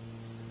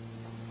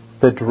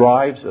 that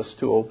drives us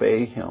to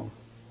obey Him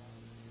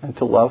and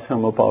to love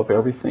Him above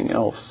everything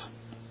else.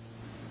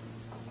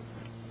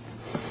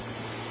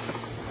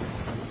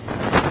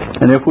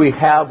 And if we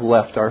have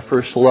left our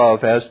first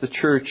love, as the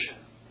church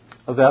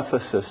of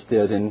Ephesus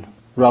did in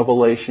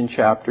Revelation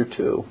chapter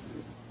 2,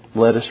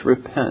 let us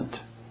repent,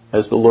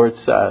 as the Lord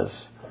says,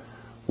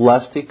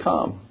 lest He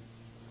come,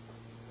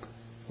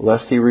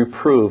 lest He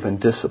reprove and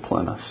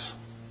discipline us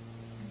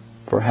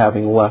for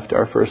having left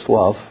our first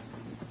love.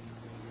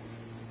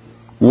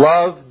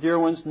 Love, dear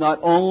ones, not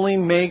only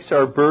makes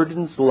our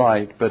burdens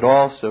light, but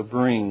also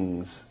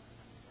brings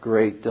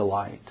great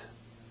delight.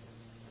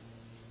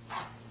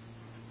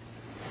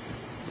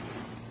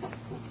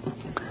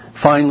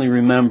 Finally,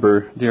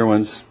 remember, dear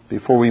ones,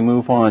 before we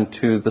move on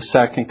to the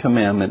second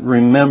commandment,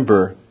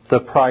 remember the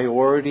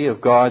priority of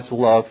God's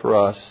love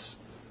for us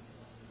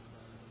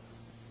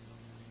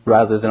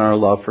rather than our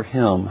love for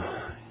Him.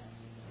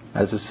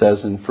 As it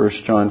says in 1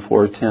 John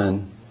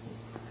 4:10,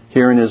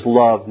 herein is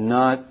love,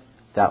 not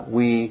that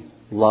we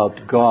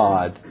loved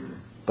God,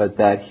 but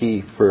that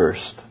He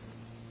first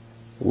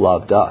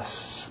loved us.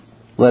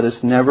 Let us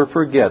never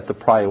forget the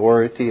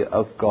priority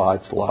of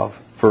God's love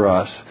for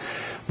us.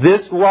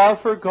 This love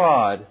for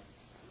God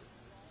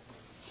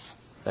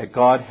that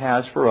God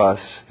has for us,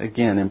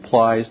 again,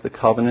 implies the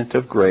covenant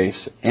of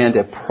grace and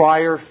a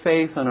prior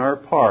faith on our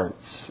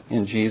parts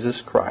in Jesus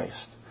Christ.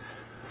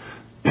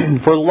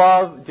 For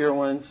love, dear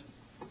ones,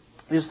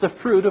 is the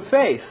fruit of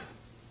faith,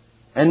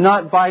 and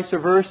not vice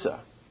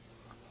versa.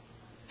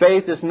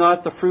 Faith is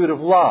not the fruit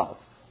of love.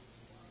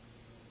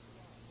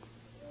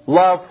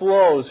 Love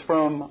flows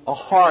from a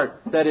heart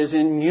that is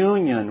in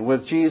union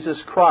with Jesus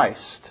Christ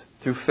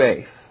through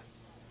faith.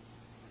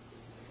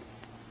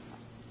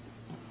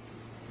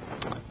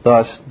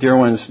 Thus, dear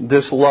ones,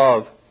 this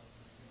love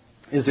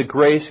is a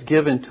grace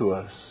given to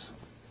us,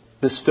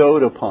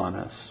 bestowed upon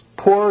us,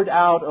 poured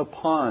out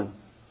upon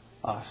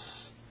us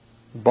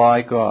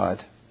by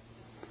God.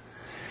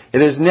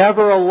 It is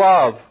never a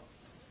love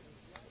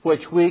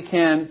which we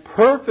can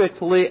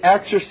perfectly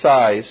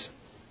exercise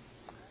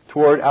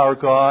toward our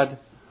God,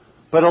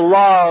 but a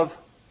love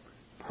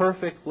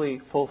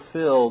perfectly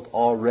fulfilled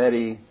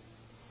already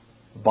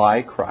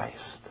by Christ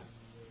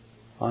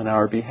on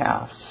our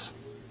behalf,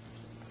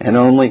 and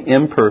only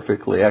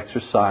imperfectly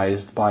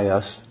exercised by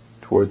us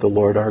toward the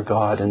Lord our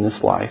God in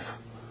this life.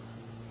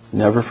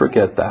 Never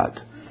forget that.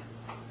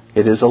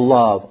 It is a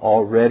love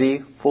already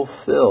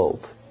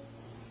fulfilled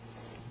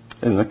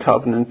in the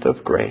covenant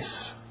of grace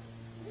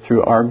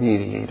through our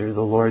mediator, the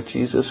Lord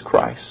Jesus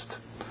Christ.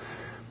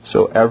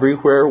 So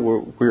everywhere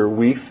where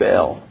we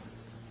fail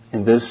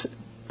in this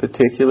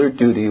particular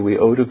duty we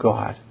owe to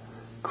God,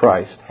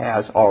 Christ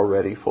has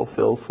already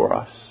fulfilled for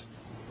us.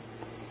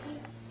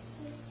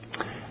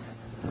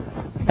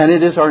 And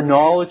it is our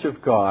knowledge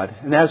of God,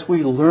 and as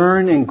we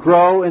learn and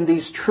grow in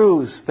these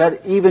truths,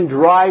 that even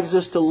drives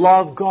us to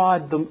love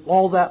God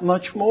all that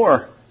much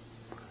more.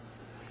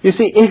 You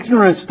see,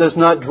 ignorance does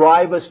not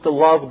drive us to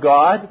love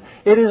God.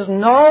 It is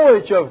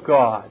knowledge of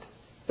God.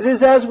 It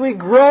is as we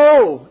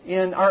grow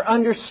in our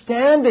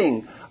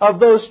understanding of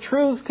those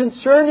truths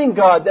concerning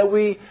God that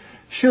we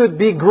should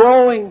be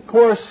growing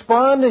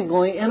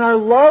correspondingly in our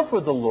love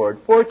for the Lord.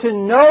 For to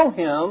know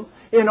Him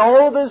in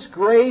all of His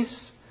grace,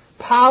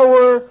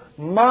 power,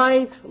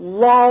 might,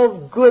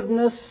 love,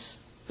 goodness,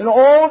 and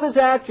all of His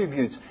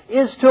attributes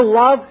is to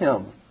love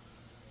Him.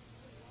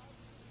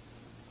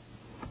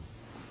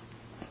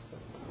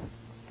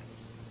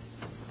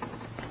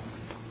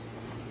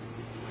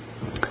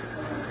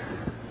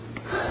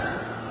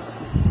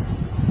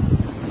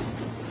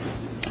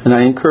 And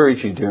I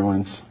encourage you, dear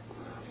ones,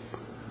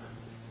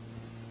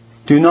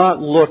 do not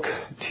look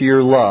to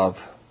your love.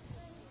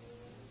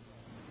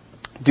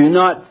 Do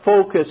not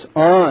focus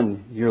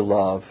on your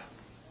love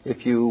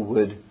if you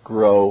would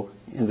grow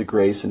in the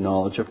grace and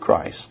knowledge of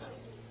Christ.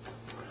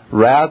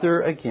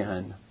 Rather,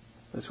 again,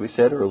 as we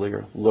said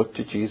earlier, look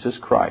to Jesus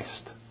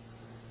Christ.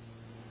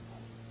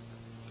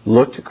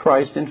 Look to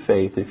Christ in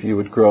faith if you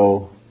would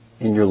grow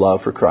in your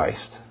love for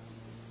Christ.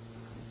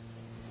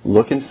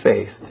 Look in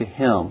faith to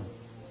Him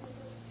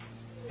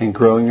and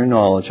grow in your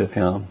knowledge of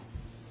Him.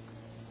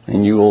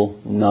 And you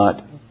will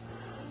not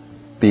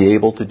be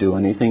able to do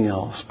anything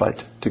else but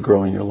to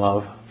grow in your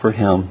love for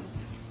Him.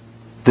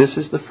 This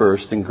is the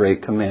first and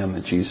great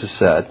commandment, Jesus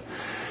said.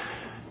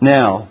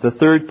 Now, the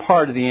third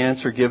part of the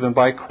answer given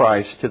by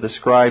Christ to the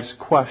scribe's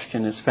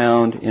question is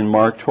found in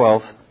Mark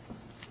 12,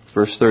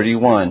 verse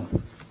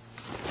 31.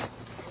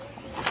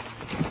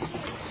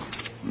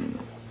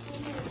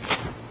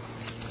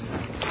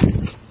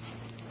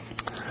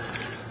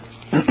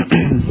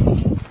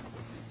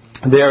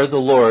 There the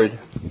Lord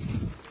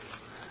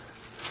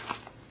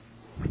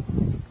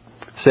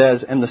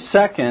says, and the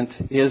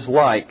second is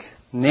like,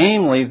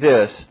 namely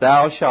this,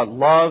 thou shalt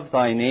love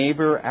thy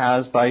neighbor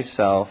as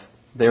thyself.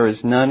 There is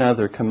none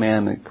other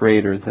commandment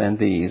greater than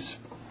these.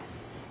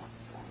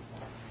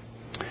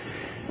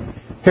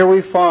 Here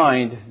we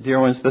find, dear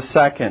ones, the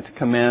second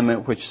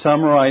commandment which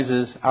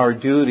summarizes our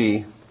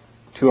duty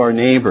to our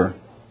neighbor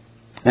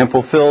and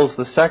fulfills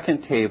the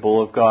second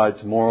table of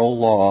God's moral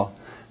law,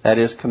 that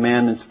is,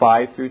 commandments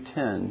 5 through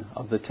 10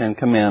 of the 10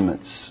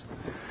 Commandments.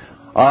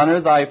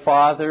 Honor thy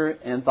father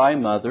and thy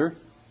mother.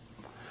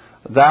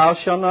 Thou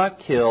shalt not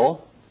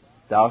kill.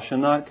 Thou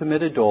shalt not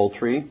commit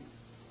adultery.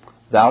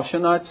 Thou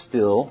shalt not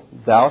steal.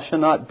 Thou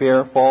shalt not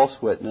bear false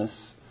witness.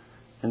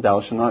 And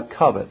thou shalt not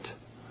covet.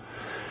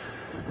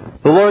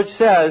 The Lord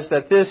says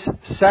that this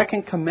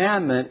second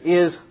commandment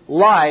is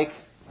like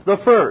the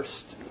first.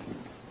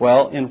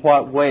 Well, in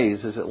what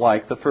ways is it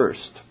like the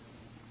first?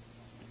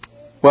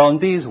 Well, in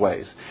these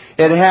ways.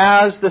 It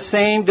has the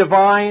same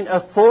divine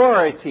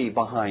authority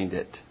behind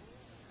it.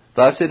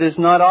 Thus, it is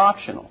not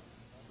optional.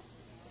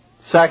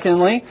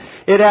 Secondly,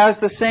 it has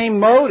the same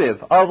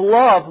motive of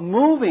love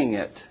moving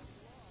it.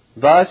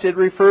 Thus, it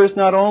refers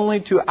not only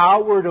to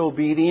outward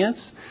obedience,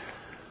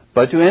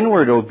 but to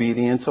inward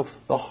obedience of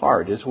the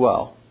heart as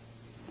well.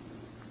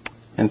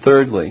 And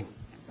thirdly,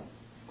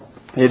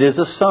 it is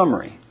a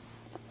summary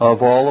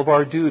of all of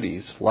our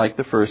duties, like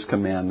the first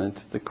commandment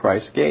that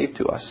Christ gave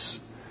to us.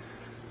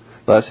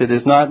 Thus, it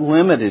is not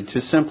limited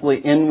to simply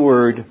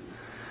inward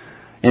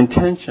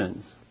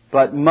intentions,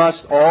 but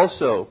must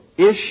also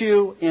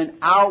issue in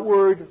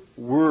outward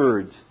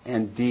words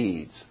and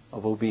deeds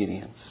of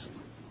obedience.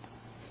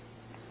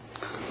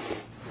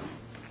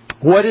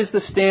 What is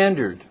the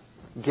standard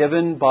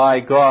given by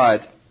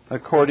God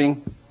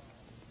according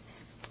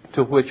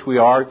to which we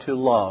are to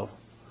love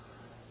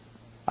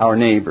our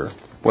neighbor?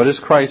 What does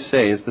Christ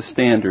say is the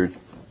standard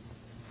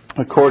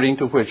according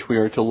to which we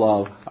are to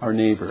love our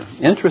neighbor?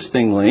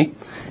 Interestingly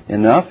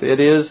enough, it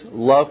is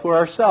love for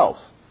ourselves.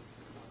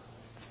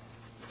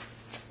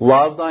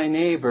 Love thy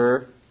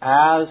neighbor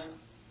as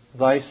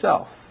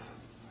thyself.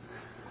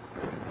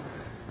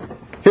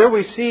 Here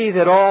we see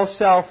that all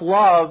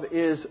self-love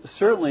is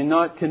certainly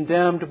not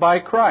condemned by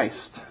Christ.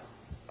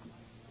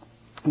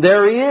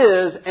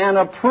 There is an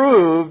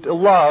approved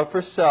love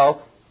for self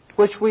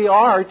which we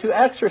are to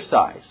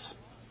exercise.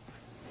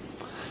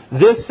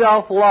 This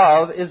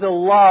self-love is a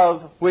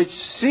love which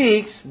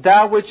seeks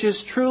that which is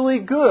truly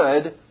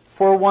good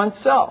for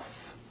oneself.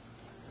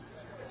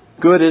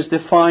 Good is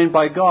defined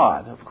by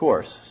God, of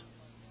course.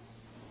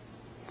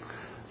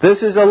 This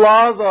is a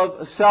love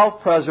of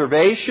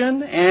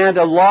self-preservation and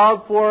a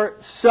love for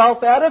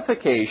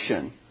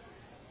self-edification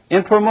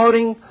in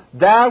promoting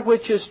that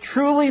which is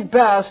truly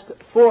best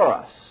for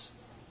us,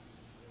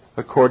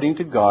 according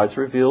to God's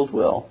revealed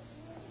will.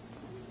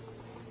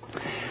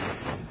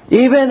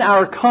 Even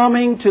our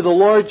coming to the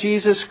Lord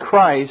Jesus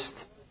Christ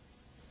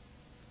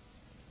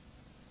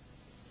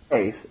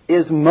faith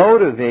is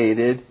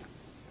motivated,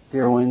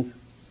 dear ones,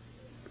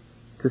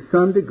 to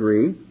some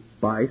degree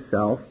by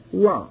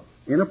self-love,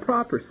 in a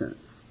proper sense.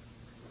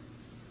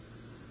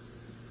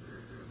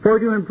 For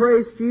to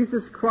embrace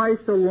Jesus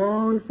Christ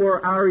alone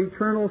for our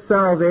eternal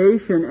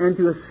salvation and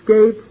to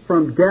escape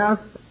from death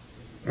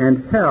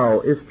and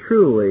hell is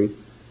truly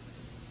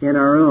in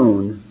our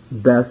own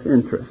best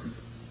interests.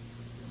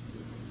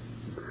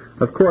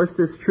 Of course,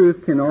 this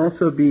truth can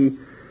also be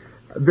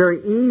very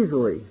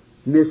easily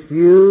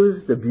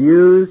misused,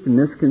 abused,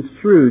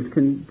 misconstrued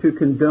to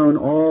condone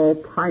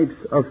all types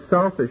of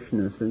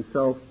selfishness and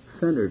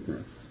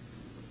self-centeredness.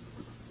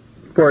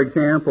 For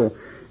example,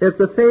 if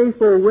the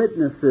faithful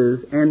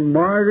witnesses and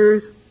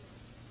martyrs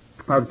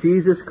of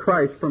Jesus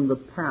Christ from the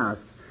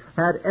past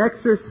had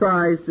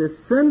exercised this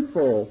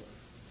sinful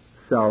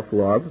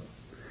self-love,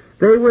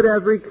 they would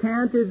have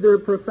recanted their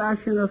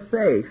profession of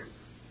faith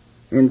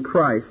in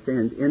Christ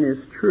and in His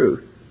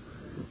truth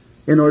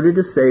in order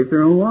to save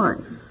their own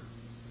lives.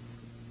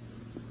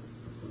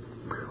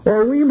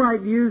 Or we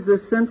might use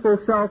this sinful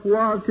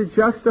self-love to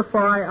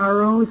justify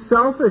our own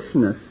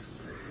selfishness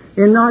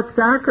in not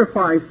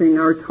sacrificing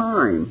our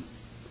time,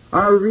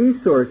 our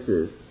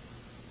resources,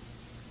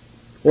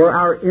 or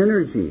our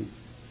energy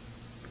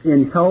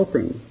in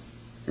helping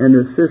and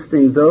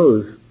assisting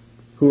those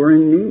who are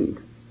in need.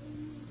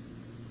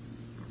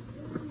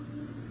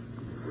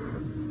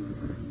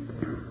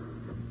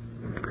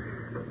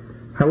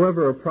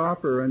 However, a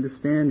proper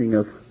understanding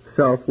of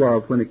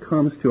self-love when it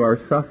comes to our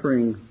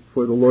suffering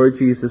for the Lord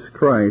Jesus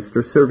Christ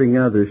or serving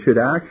others should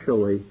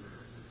actually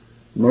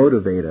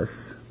motivate us,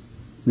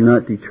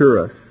 not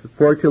deter us.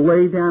 For to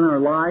lay down our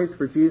lives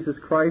for Jesus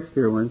Christ,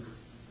 dear ones,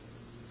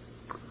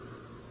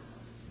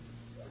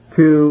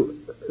 to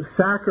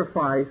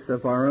sacrifice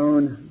of our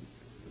own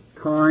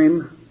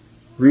time,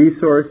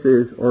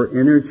 resources, or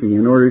energy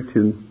in order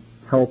to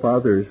help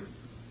others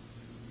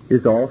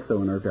is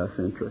also in our best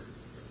interest.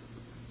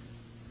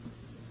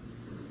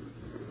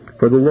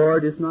 For the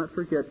Lord is not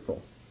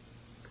forgetful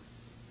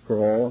for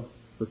all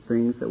the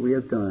things that we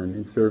have done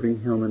in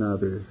serving Him and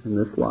others in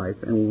this life,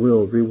 and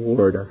will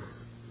reward us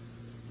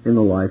in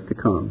the life to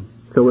come.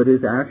 So it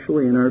is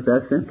actually in our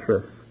best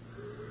interest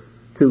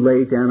to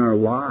lay down our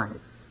lives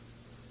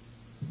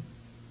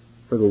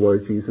for the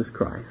Lord Jesus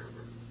Christ.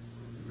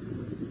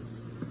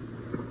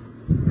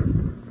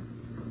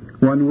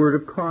 One word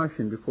of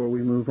caution before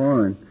we move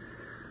on.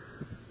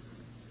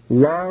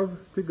 Love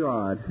to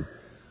God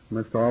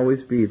must always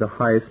be the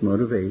highest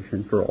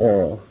motivation for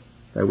all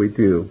that we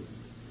do.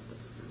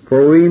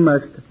 For we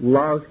must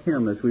love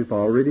Him, as we've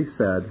already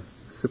said,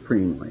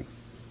 supremely,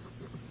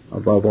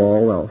 above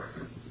all else.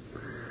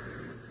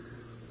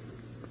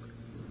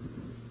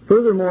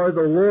 Furthermore,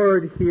 the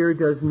Lord here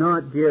does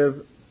not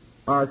give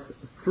us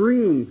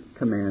 3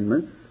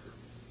 commandments.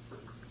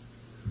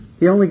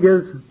 He only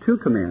gives 2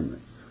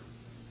 commandments: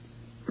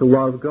 to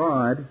love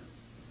God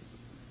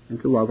and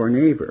to love our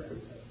neighbor.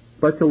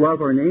 But to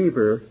love our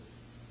neighbor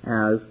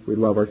as we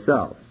love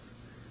ourselves.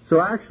 So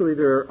actually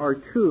there are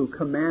 2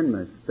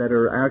 commandments that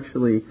are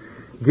actually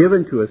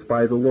given to us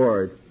by the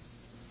Lord.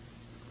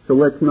 So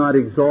let's not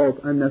exalt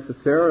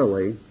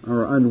unnecessarily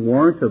or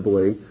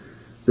unwarrantably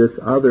this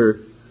other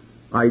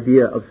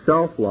idea of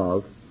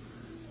self-love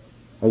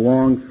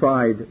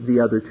alongside the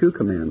other two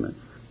commandments.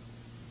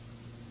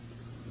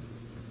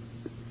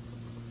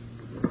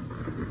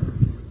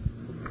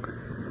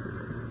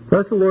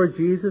 Thus the Lord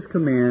Jesus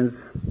commands,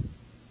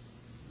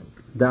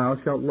 "Thou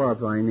shalt love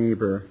thy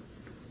neighbor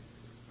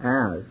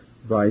as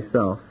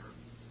thyself."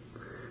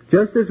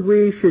 Just as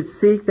we should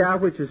seek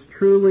that which is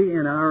truly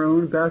in our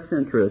own best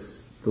interests,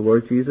 the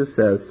Lord Jesus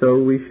says,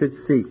 so we should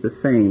seek the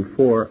same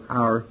for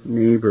our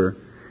neighbor.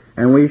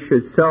 And we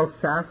should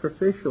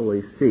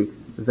self-sacrificially seek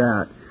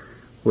that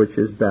which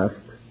is best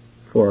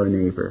for our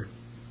neighbor.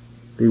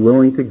 Be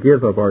willing to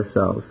give of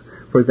ourselves.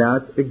 For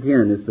that,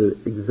 again, is the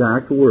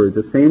exact word,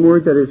 the same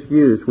word that is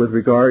used with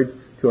regard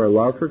to our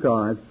love for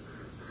God,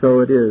 so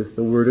it is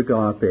the word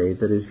agape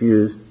that is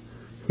used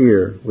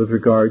here with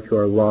regard to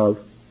our love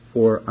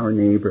for our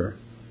neighbor.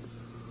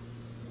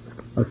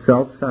 A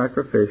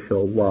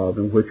self-sacrificial love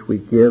in which we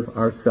give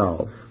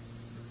ourselves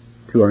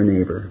to our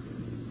neighbor.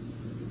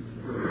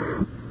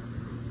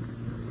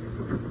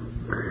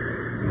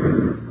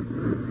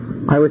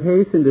 I would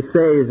hasten to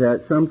say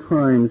that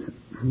sometimes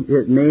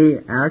it may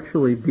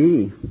actually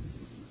be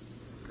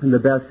in the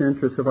best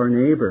interest of our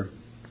neighbor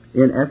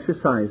in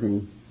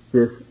exercising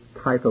this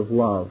type of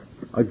love,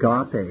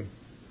 agape.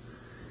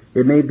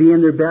 It may be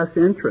in their best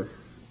interest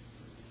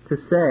to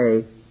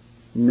say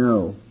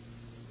no,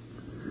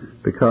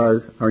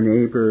 because our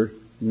neighbor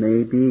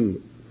may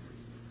be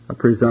a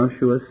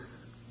presumptuous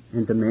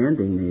and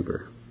demanding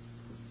neighbor.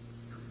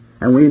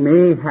 And we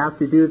may have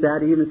to do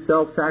that even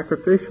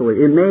self-sacrificially.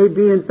 It may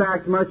be, in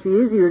fact, much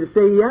easier to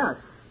say yes.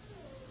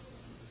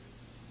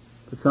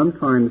 But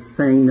sometimes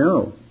saying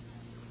no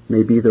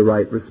may be the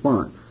right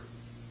response,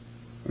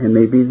 and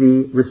may be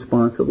the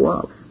response of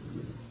love.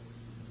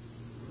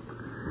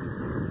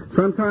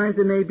 Sometimes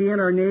it may be in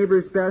our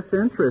neighbor's best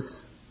interest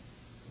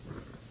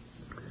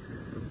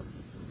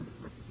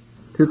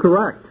to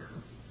correct,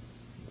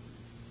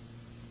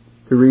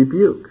 to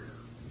rebuke,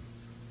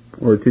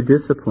 or to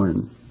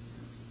discipline.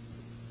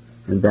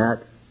 And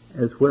that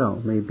as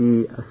well may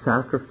be a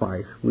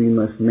sacrifice we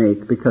must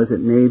make, because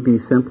it may be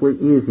simply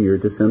easier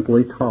to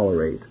simply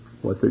tolerate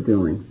what they're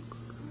doing.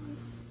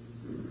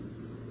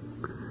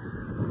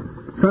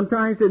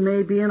 Sometimes it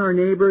may be in our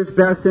neighbor's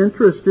best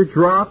interest to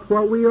drop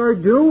what we are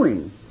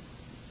doing.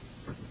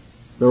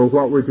 Though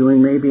what we're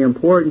doing may be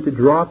important, to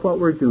drop what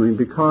we're doing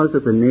because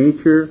of the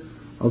nature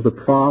of the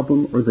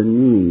problem or the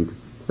need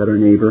that our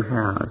neighbor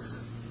has.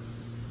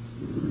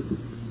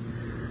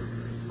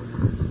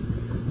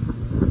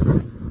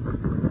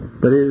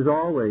 But it is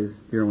always,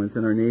 dear ones,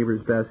 in our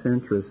neighbor's best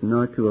interest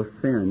not to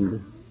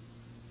offend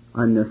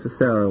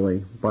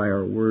unnecessarily by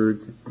our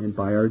words and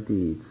by our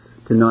deeds,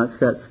 to not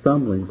set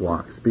stumbling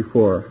blocks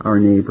before our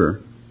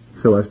neighbor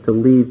so as to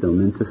lead them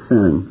into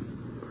sin.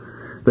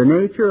 The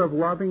nature of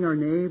loving our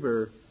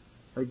neighbor,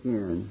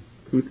 again,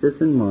 keep this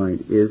in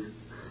mind, is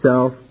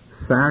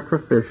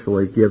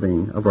self-sacrificially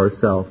giving of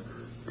ourselves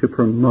to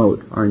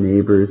promote our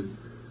neighbor's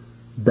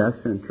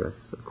best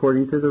interests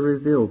according to the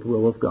revealed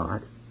will of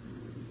God.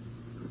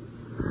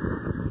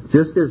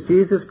 Just as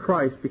Jesus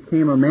Christ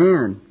became a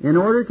man in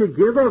order to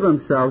give of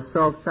himself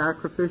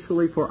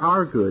self-sacrificially for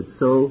our good,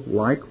 so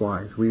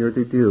likewise we are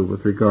to do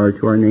with regard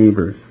to our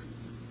neighbors.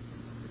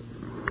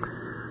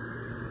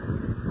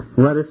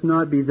 Let us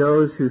not be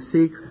those who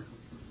seek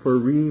for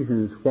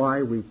reasons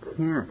why we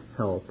can't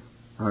help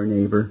our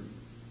neighbor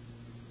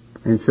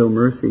and show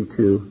mercy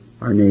to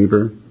our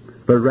neighbor,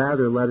 but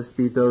rather let us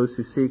be those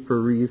who seek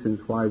for reasons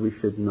why we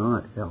should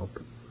not help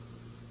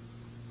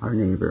our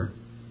neighbor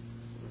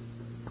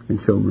and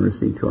show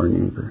mercy to our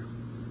neighbor.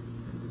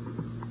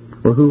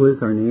 Well, who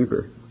is our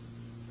neighbor?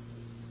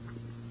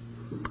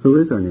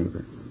 Who is our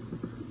neighbor?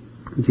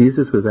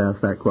 Jesus was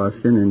asked that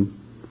question in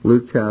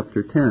Luke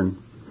chapter 10.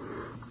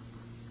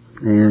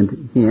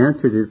 And he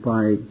answered it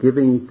by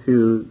giving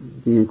to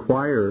the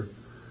inquirer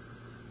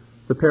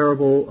the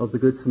parable of the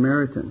Good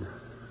Samaritan,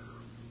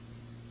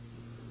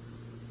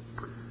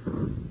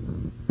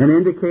 and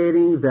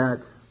indicating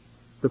that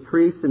the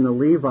priest and the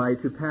Levite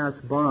who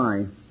passed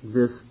by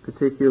this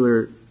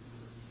particular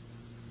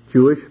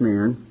Jewish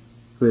man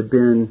who had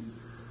been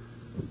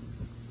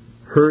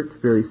hurt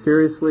very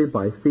seriously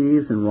by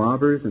thieves and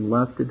robbers and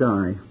left to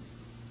die,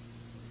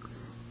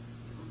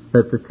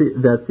 that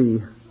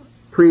the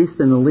priest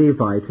and the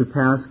Levite who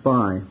passed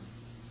by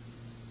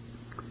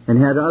and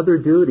had other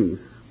duties,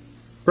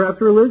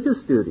 perhaps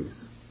religious duties,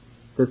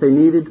 that they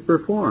needed to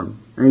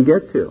perform and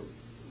get to.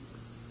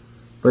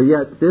 But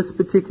yet this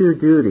particular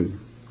duty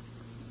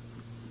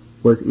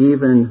was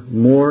even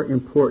more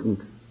important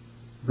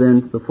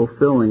than the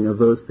fulfilling of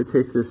those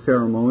particular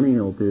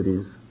ceremonial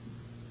duties.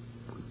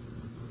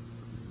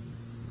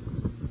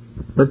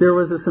 But there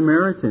was a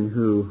Samaritan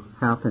who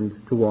happened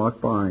to walk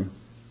by,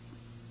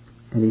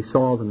 and he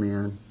saw the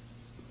man.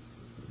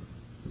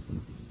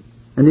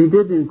 And he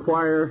did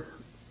inquire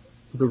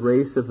the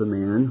race of the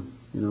man.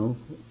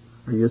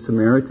 Are you a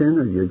Samaritan?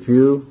 Are you a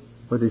Jew?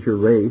 What is your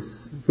race?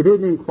 He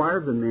didn't inquire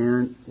of the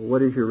man,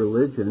 what is your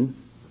religion?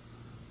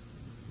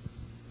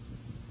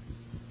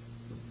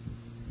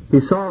 He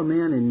saw a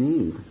man in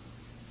need,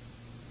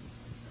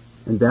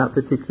 and that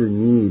particular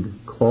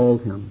need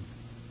called him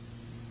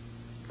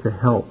to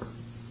help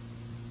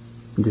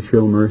and to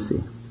show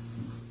mercy.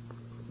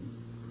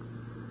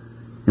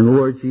 And the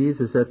Lord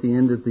Jesus, at the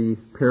end of the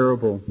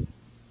parable,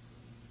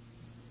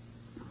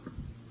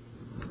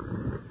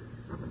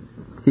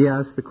 He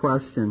asked the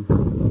question,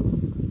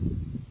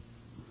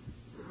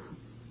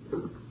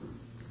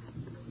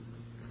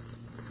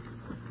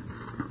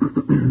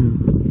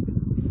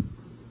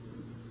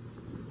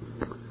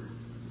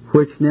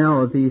 which now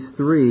of these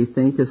three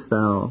thinkest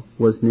thou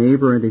was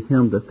neighbor unto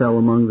him that fell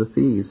among the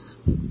thieves?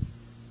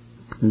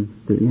 And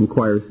the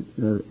inquirer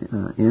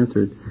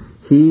answered,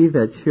 He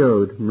that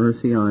showed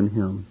mercy on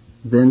him.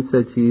 Then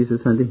said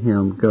Jesus unto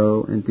him,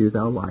 Go and do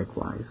thou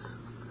likewise.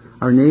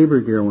 Our neighbor,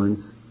 dear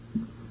ones,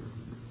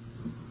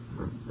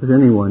 is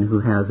anyone who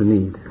has a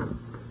need.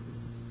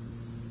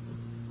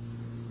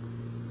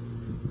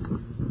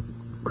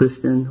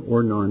 Christian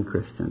or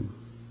non-Christian,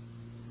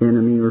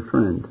 enemy or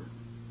friend,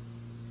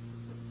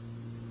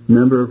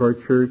 member of our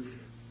church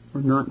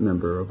or not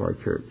member of our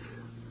church.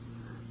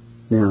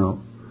 Now,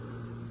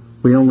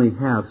 we only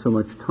have so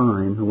much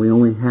time, and we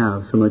only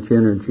have so much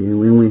energy, and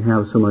we only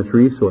have so much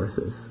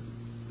resources.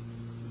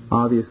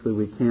 Obviously,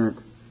 we can't,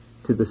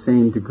 to the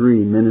same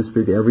degree,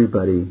 minister to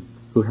everybody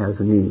who has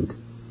a need.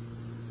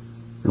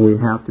 And we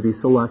have to be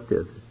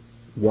selective,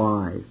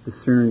 wise,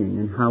 discerning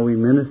in how we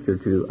minister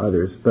to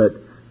others. But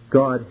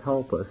God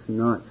help us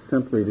not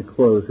simply to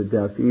close a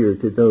deaf ear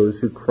to those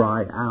who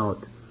cry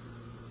out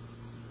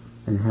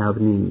and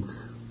have needs.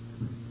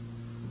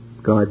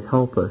 God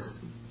help us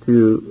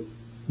to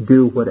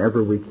do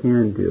whatever we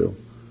can do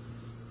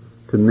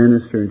to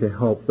minister and to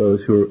help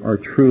those who are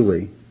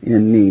truly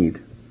in need.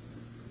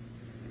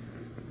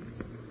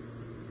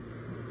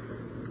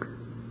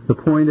 The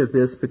point of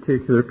this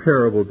particular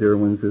parable, dear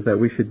ones, is that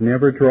we should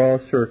never draw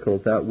a circle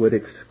that would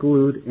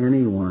exclude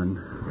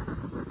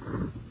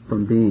anyone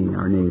from being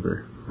our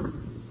neighbor.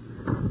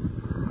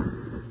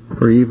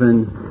 For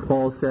even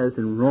Paul says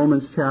in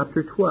Romans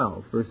chapter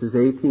 12, verses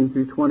 18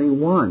 through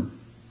 21,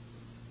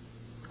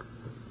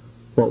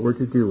 what we're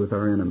to do with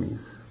our enemies.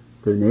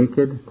 If they're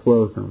naked,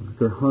 clothe them. If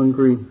they're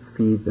hungry,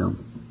 feed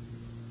them.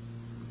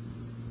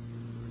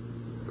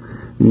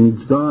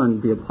 And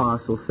John the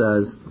Apostle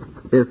says,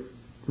 if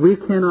we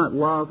cannot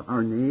love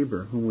our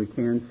neighbor whom we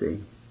can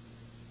see,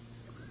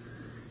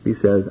 he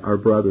says our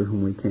brother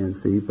whom we can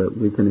see, but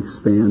we can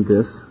expand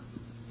this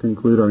to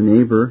include our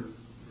neighbor.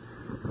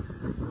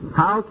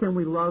 How can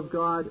we love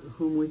God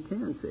whom we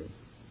can see?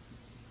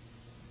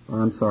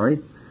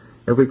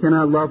 If we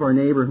cannot love our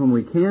neighbor whom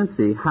we can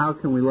see, how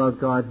can we love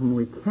God whom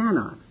we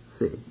cannot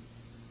see?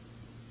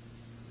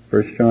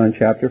 1 John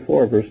chapter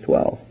 4, verse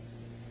 12.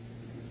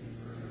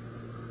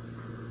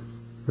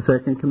 The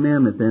second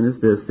commandment then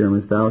is this, dear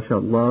ones, thou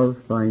shalt love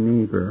thy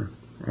neighbor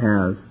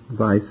as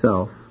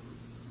thyself.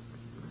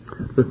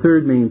 The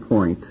third main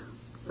point,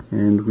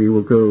 and we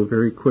will go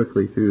very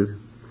quickly through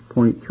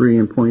point 3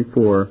 and point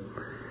 4,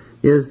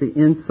 is the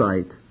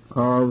insight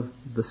of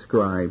the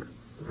scribe.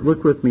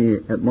 Look with me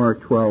at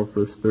Mark 12,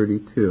 verse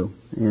 32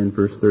 and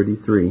verse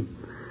 33.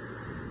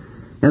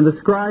 And the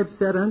scribe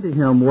said unto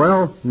him,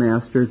 Well,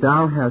 Master,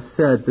 thou hast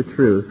said the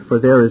truth, for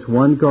there is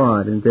one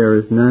God, and there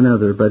is none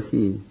other but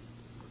He.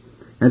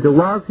 And to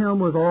love Him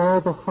with all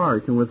the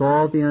heart, and with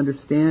all the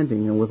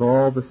understanding, and with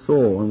all the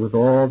soul, and with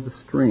all the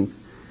strength,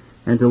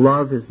 and to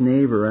love his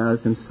neighbor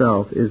as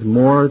himself, is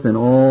more than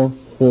all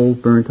whole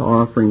burnt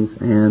offerings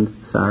and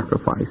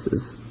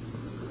sacrifices.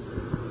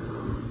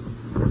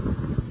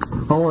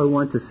 All I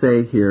want to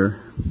say here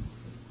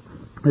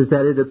is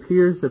that it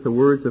appears that the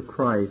words of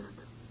Christ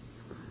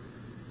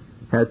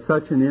had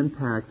such an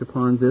impact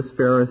upon this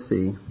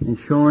Pharisee in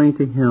showing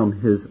to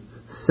him his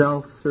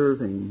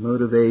self-serving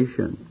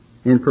motivation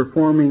in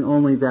performing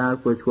only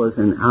that which was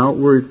an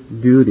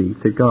outward duty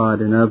to God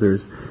and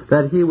others,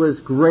 that he was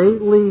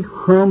greatly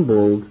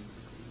humbled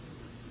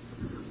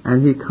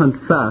and he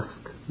confessed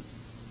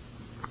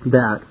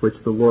that which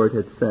the Lord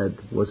had said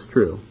was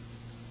true,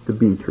 to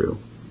be true.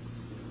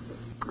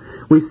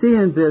 We see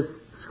in this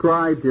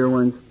scribe, dear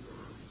ones,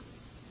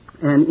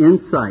 an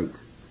insight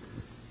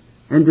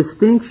and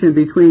distinction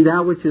between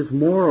that which is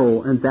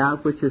moral and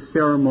that which is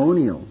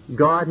ceremonial.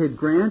 God had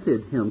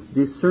granted him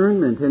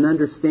discernment and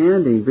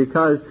understanding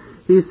because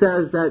he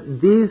says that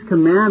these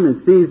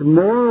commandments, these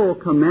moral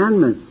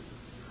commandments,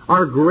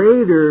 are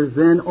greater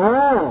than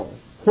all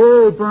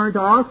whole burnt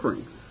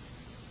offerings.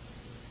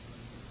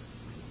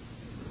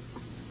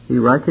 He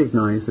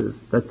recognizes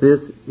that this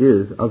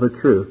is of a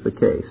truth the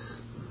case,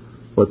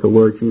 what the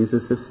Lord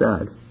Jesus has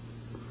said.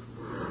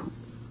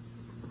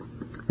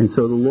 And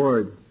so the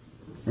Lord,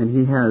 and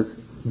He has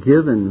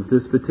given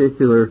this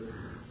particular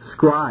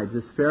scribe,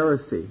 this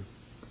Pharisee,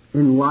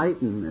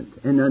 enlightenment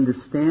and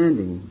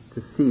understanding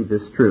to see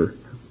this truth.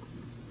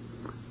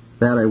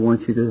 That I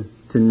want you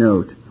to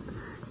note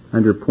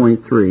under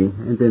point 3,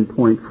 and then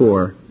point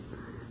 4,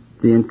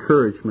 the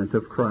encouragement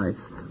of Christ.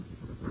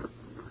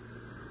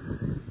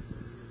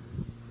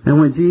 And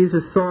when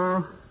Jesus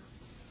saw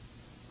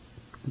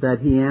that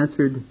he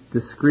answered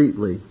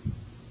discreetly.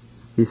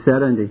 He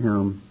said unto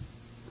him,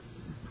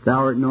 Thou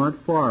art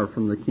not far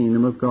from the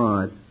kingdom of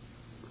God.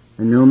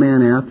 And no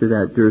man after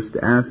that durst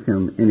ask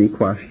him any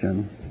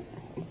question.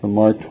 From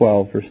Mark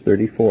 12, verse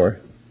 34.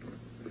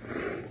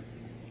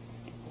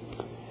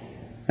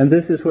 And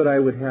this is what I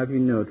would have you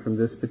note from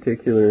this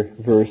particular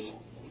verse.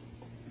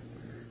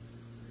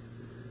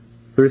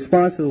 The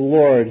response of the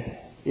Lord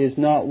is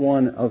not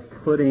one of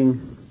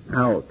putting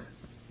out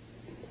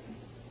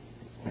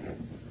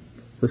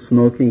the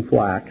smoking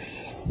flax,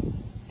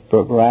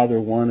 but rather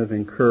one of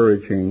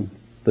encouraging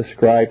the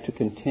scribe to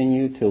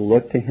continue to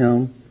look to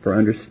him for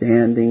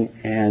understanding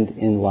and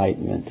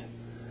enlightenment.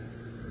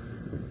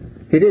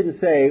 He didn't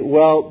say,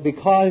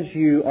 because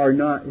you're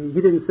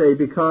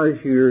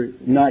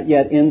not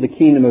yet in the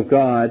kingdom of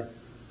God,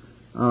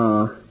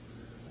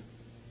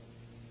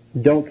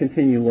 don't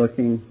continue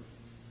looking.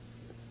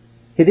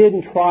 He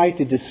didn't try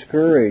to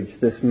discourage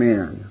this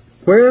man.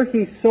 Where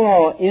he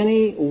saw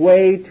any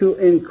way to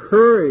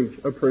encourage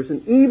a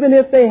person, even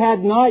if they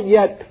had not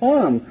yet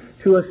come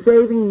to a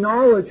saving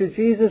knowledge of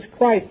Jesus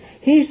Christ,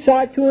 he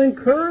sought to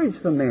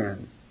encourage the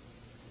man.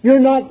 You're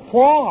not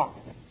far.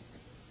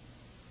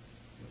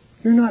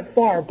 You're not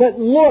far, but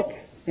look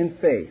in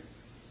faith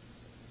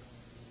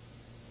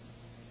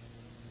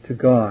to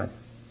God.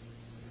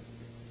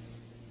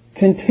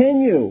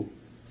 Continue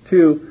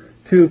to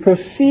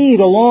proceed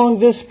along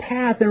this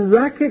path and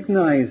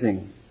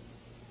recognizing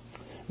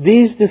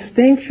these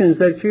distinctions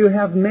that you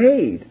have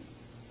made.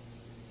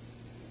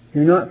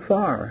 You're not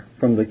far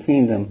from the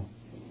kingdom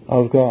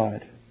of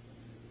God.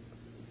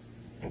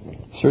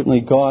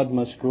 Certainly God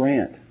must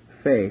grant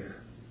faith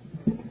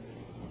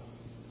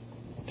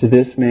to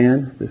this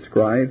man, the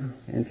scribe,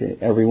 and to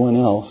everyone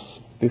else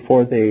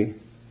before they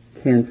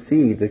can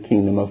see the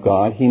kingdom of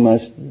God. He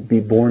must be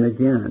born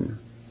again.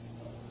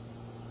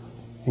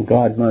 And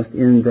God must,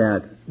 in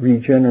that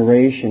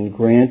regeneration,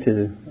 grant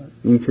to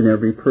each and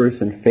every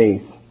person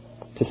faith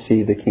to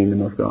see the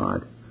kingdom of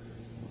God.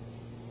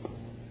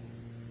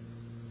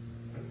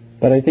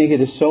 But I think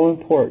it is so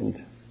important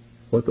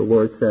what the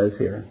Lord says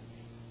here,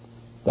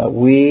 that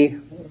we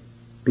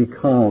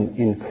become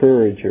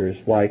encouragers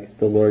like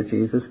the Lord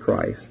Jesus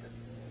Christ,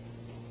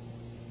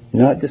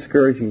 not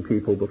discouraging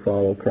people to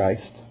follow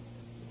Christ,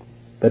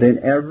 but in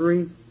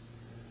every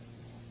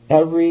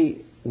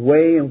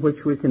way in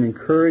which we can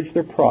encourage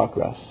their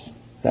progress,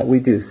 that we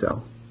do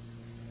so.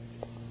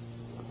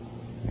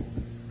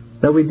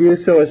 That we do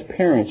so as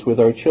parents with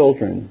our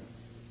children.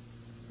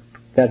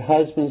 That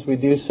husbands, we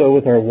do so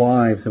with our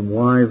wives, and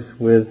wives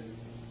with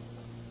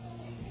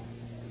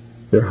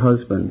their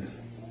husbands.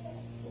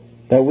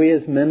 That we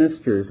as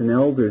ministers and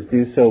elders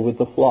do so with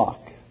the flock.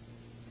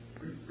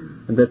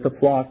 And that the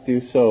flock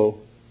do so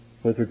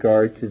with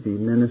regard to the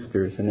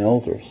ministers and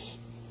elders.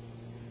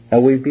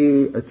 That we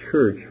be a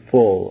church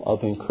full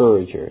of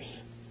encouragers,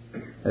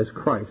 as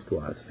Christ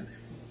was.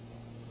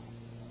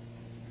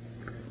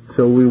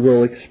 So we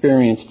will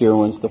experience, dear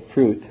ones, the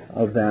fruit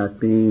of that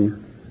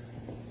being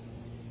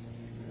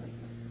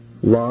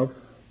love,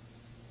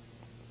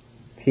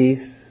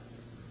 peace,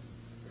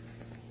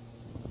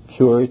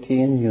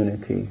 purity, and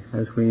unity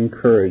as we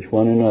encourage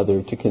one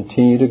another to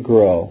continue to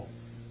grow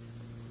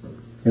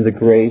in the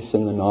grace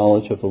and the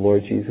knowledge of the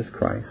Lord Jesus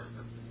Christ.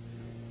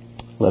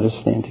 Let us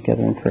stand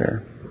together in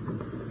prayer.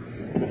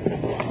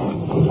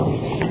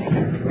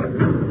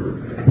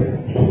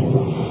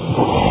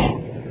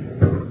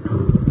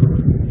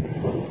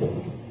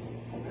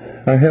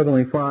 Our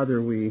Heavenly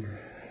Father, we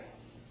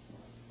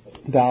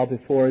bow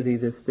before Thee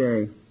this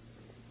day.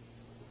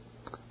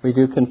 We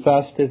do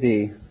confess to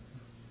Thee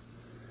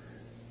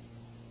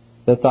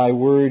that Thy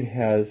Word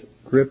has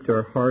gripped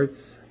our hearts.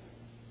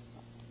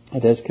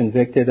 It has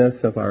convicted us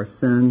of our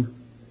sin.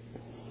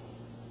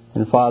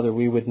 And Father,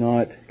 we would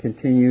not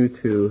continue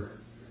to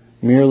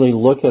merely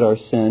look at our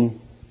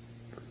sin.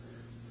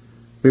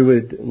 We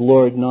would,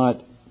 Lord,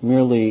 not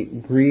merely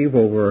grieve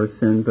over our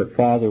sin, but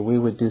Father, we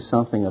would do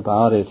something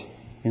about it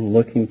in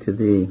looking to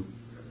Thee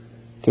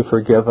to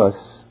forgive us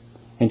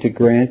and to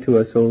grant to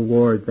us, O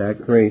Lord,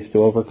 that grace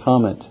to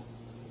overcome it.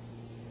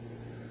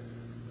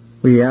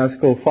 We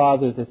ask, O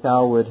Father, that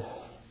Thou would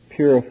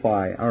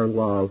purify our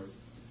love.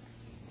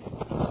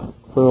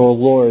 For, O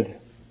Lord,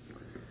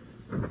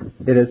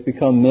 it has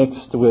become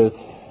mixed with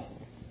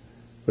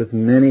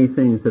many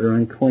things that are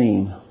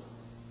unclean.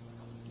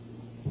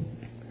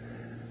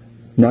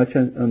 Much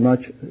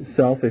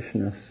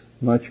selfishness,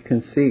 much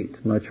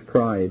conceit, much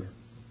pride.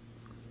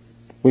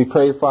 We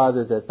pray,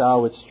 Father, that Thou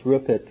would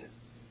strip it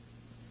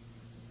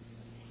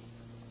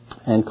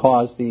and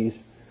cause these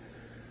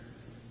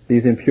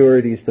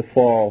impurities to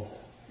fall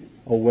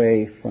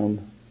away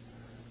from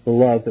the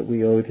love that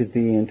we owe to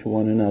Thee and to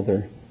one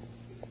another.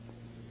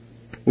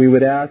 We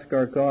would ask,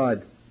 our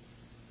God,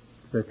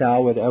 that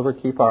Thou would ever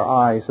keep our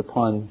eyes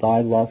upon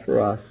Thy love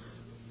for us,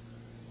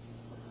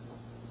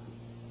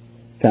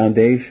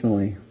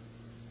 foundationally,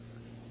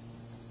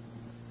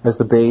 as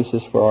the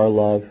basis for our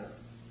love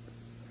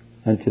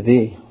unto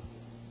Thee,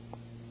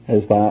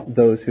 as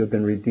those who have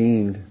been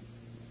redeemed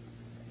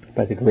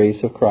by the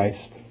grace of Christ.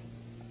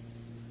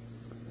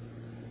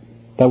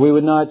 That we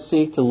would not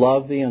seek to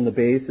love Thee on the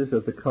basis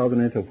of the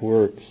covenant of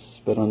works,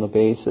 but on the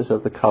basis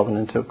of the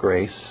covenant of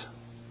grace.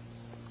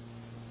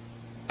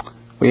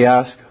 We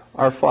ask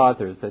our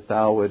Father that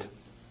Thou would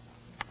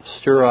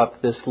stir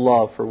up this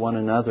love for one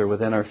another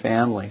within our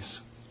families,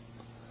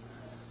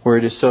 where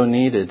it is so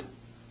needed,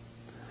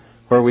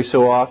 where we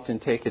so often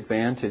take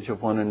advantage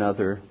of one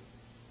another.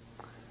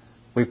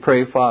 We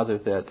pray, Father,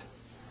 that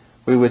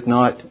we would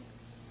not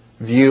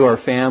view our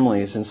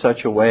families in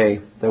such a way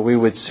that we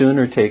would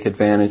sooner take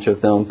advantage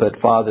of them, but,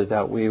 Father,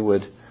 that we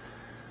would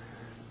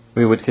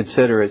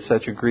consider it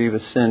such a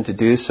grievous sin to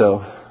do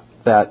so,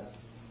 that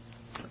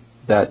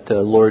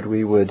Lord,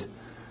 we would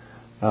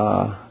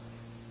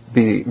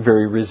be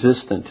very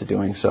resistant to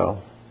doing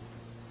so.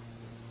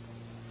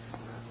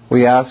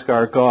 We ask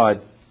our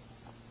God,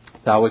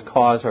 Thou would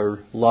cause our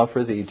love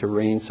for Thee to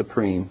reign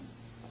supreme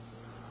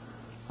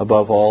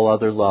above all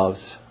other loves.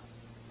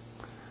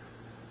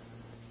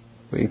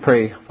 We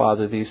pray,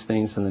 Father, these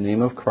things in the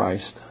name of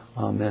Christ.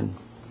 Amen.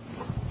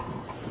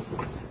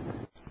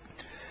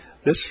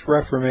 This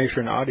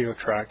Reformation audio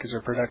track is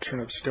a production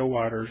of Still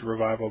Waters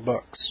Revival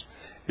Books.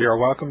 You are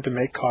welcome to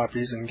make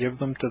copies and give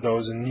them to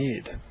those in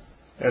need.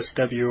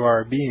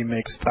 SWRB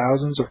makes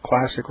thousands of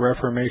classic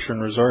Reformation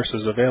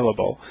resources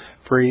available,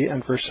 free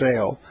and for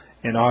sale,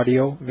 in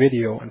audio,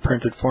 video, and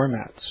printed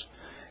formats.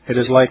 It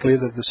is likely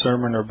that the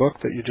sermon or book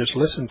that you just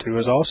listened to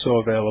is also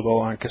available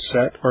on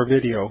cassette or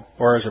video,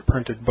 or as a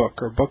printed book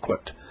or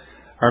booklet.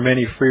 Our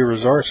many free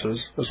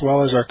resources, as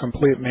well as our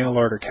complete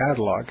mail-order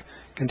catalog,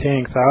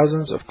 containing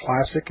thousands of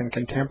classic and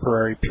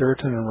contemporary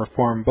Puritan and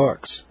Reformed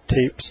books,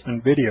 tapes,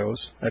 and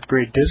videos at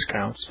great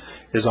discounts,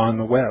 is on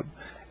the web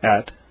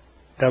at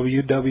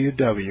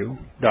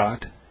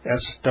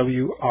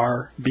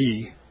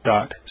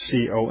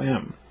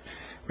www.swrb.com.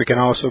 We can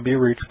also be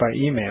reached by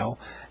email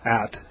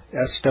at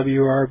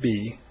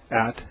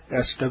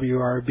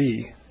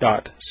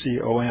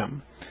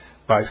swrb@swrb.com,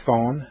 by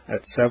phone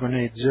at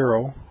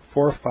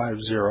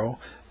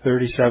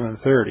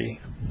 780-450-3730,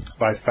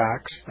 by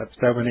fax at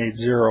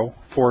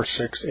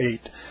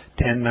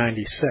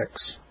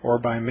 780-468-1096, or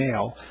by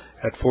mail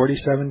at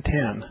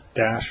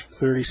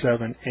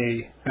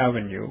 4710-37A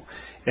Avenue,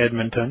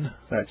 Edmonton,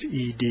 that's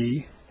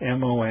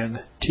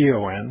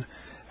Edmonton,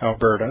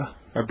 Alberta,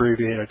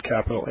 abbreviated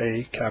capital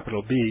A,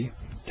 capital B,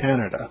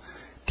 Canada,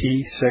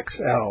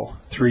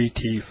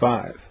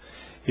 T6L3T5.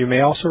 You may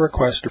also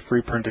request a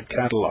free printed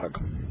catalog.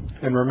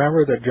 And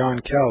remember that John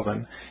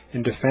Calvin,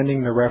 in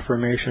defending the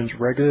Reformation's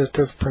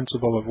regulative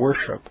principle of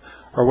worship,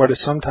 or what is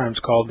sometimes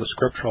called the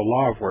scriptural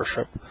law of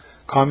worship,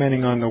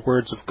 commenting on the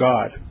words of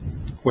God,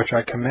 which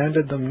I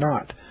commanded them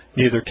not,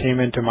 neither came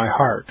into my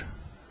heart,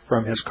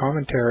 from his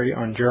commentary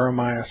on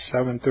Jeremiah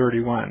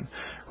 7:31,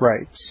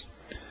 writes,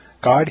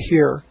 God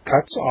here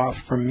cuts off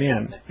from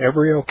men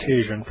every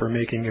occasion for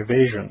making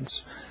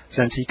evasions,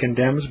 since he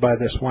condemns by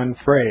this one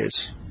phrase,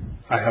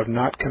 I have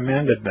not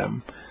commanded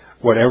them,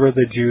 whatever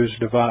the Jews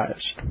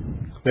devised.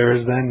 There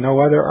is then no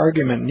other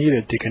argument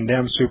needed to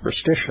condemn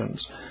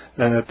superstitions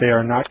than that they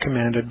are not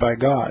commanded by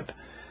God.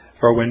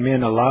 For when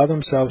men allow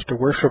themselves to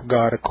worship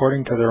God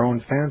according to their own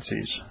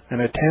fancies,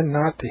 and attend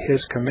not to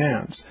his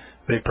commands,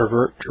 they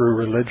pervert true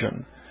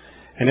religion.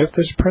 And if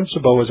this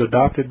principle was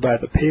adopted by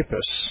the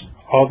papists,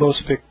 all those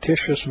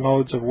fictitious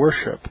modes of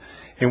worship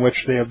in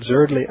which they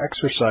absurdly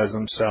exercise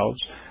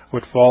themselves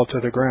would fall to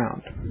the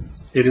ground.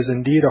 It is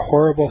indeed a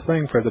horrible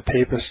thing for the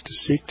papists to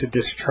seek to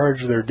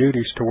discharge their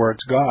duties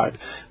towards God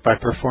by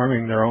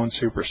performing their own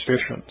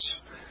superstitions.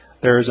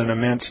 There is an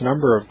immense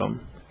number of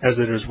them, as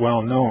it is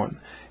well known,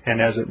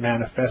 and as it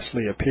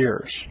manifestly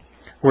appears.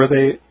 Were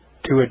they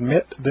to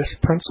admit this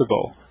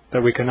principle,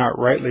 that we cannot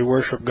rightly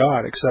worship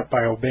God except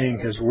by obeying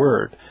his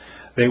word,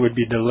 they would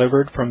be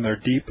delivered from their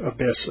deep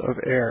abyss of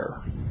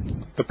error.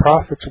 The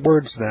prophet's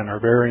words, then, are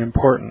very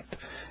important,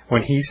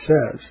 when he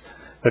says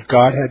that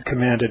God had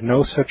commanded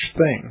no such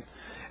thing,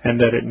 and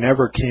that it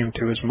never came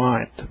to his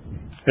mind,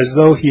 as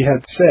though he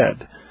had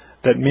said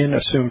that men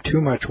assume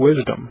too much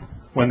wisdom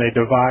when they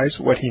devise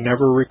what he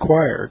never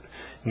required,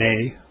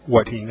 nay,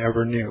 what he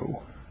never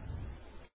knew.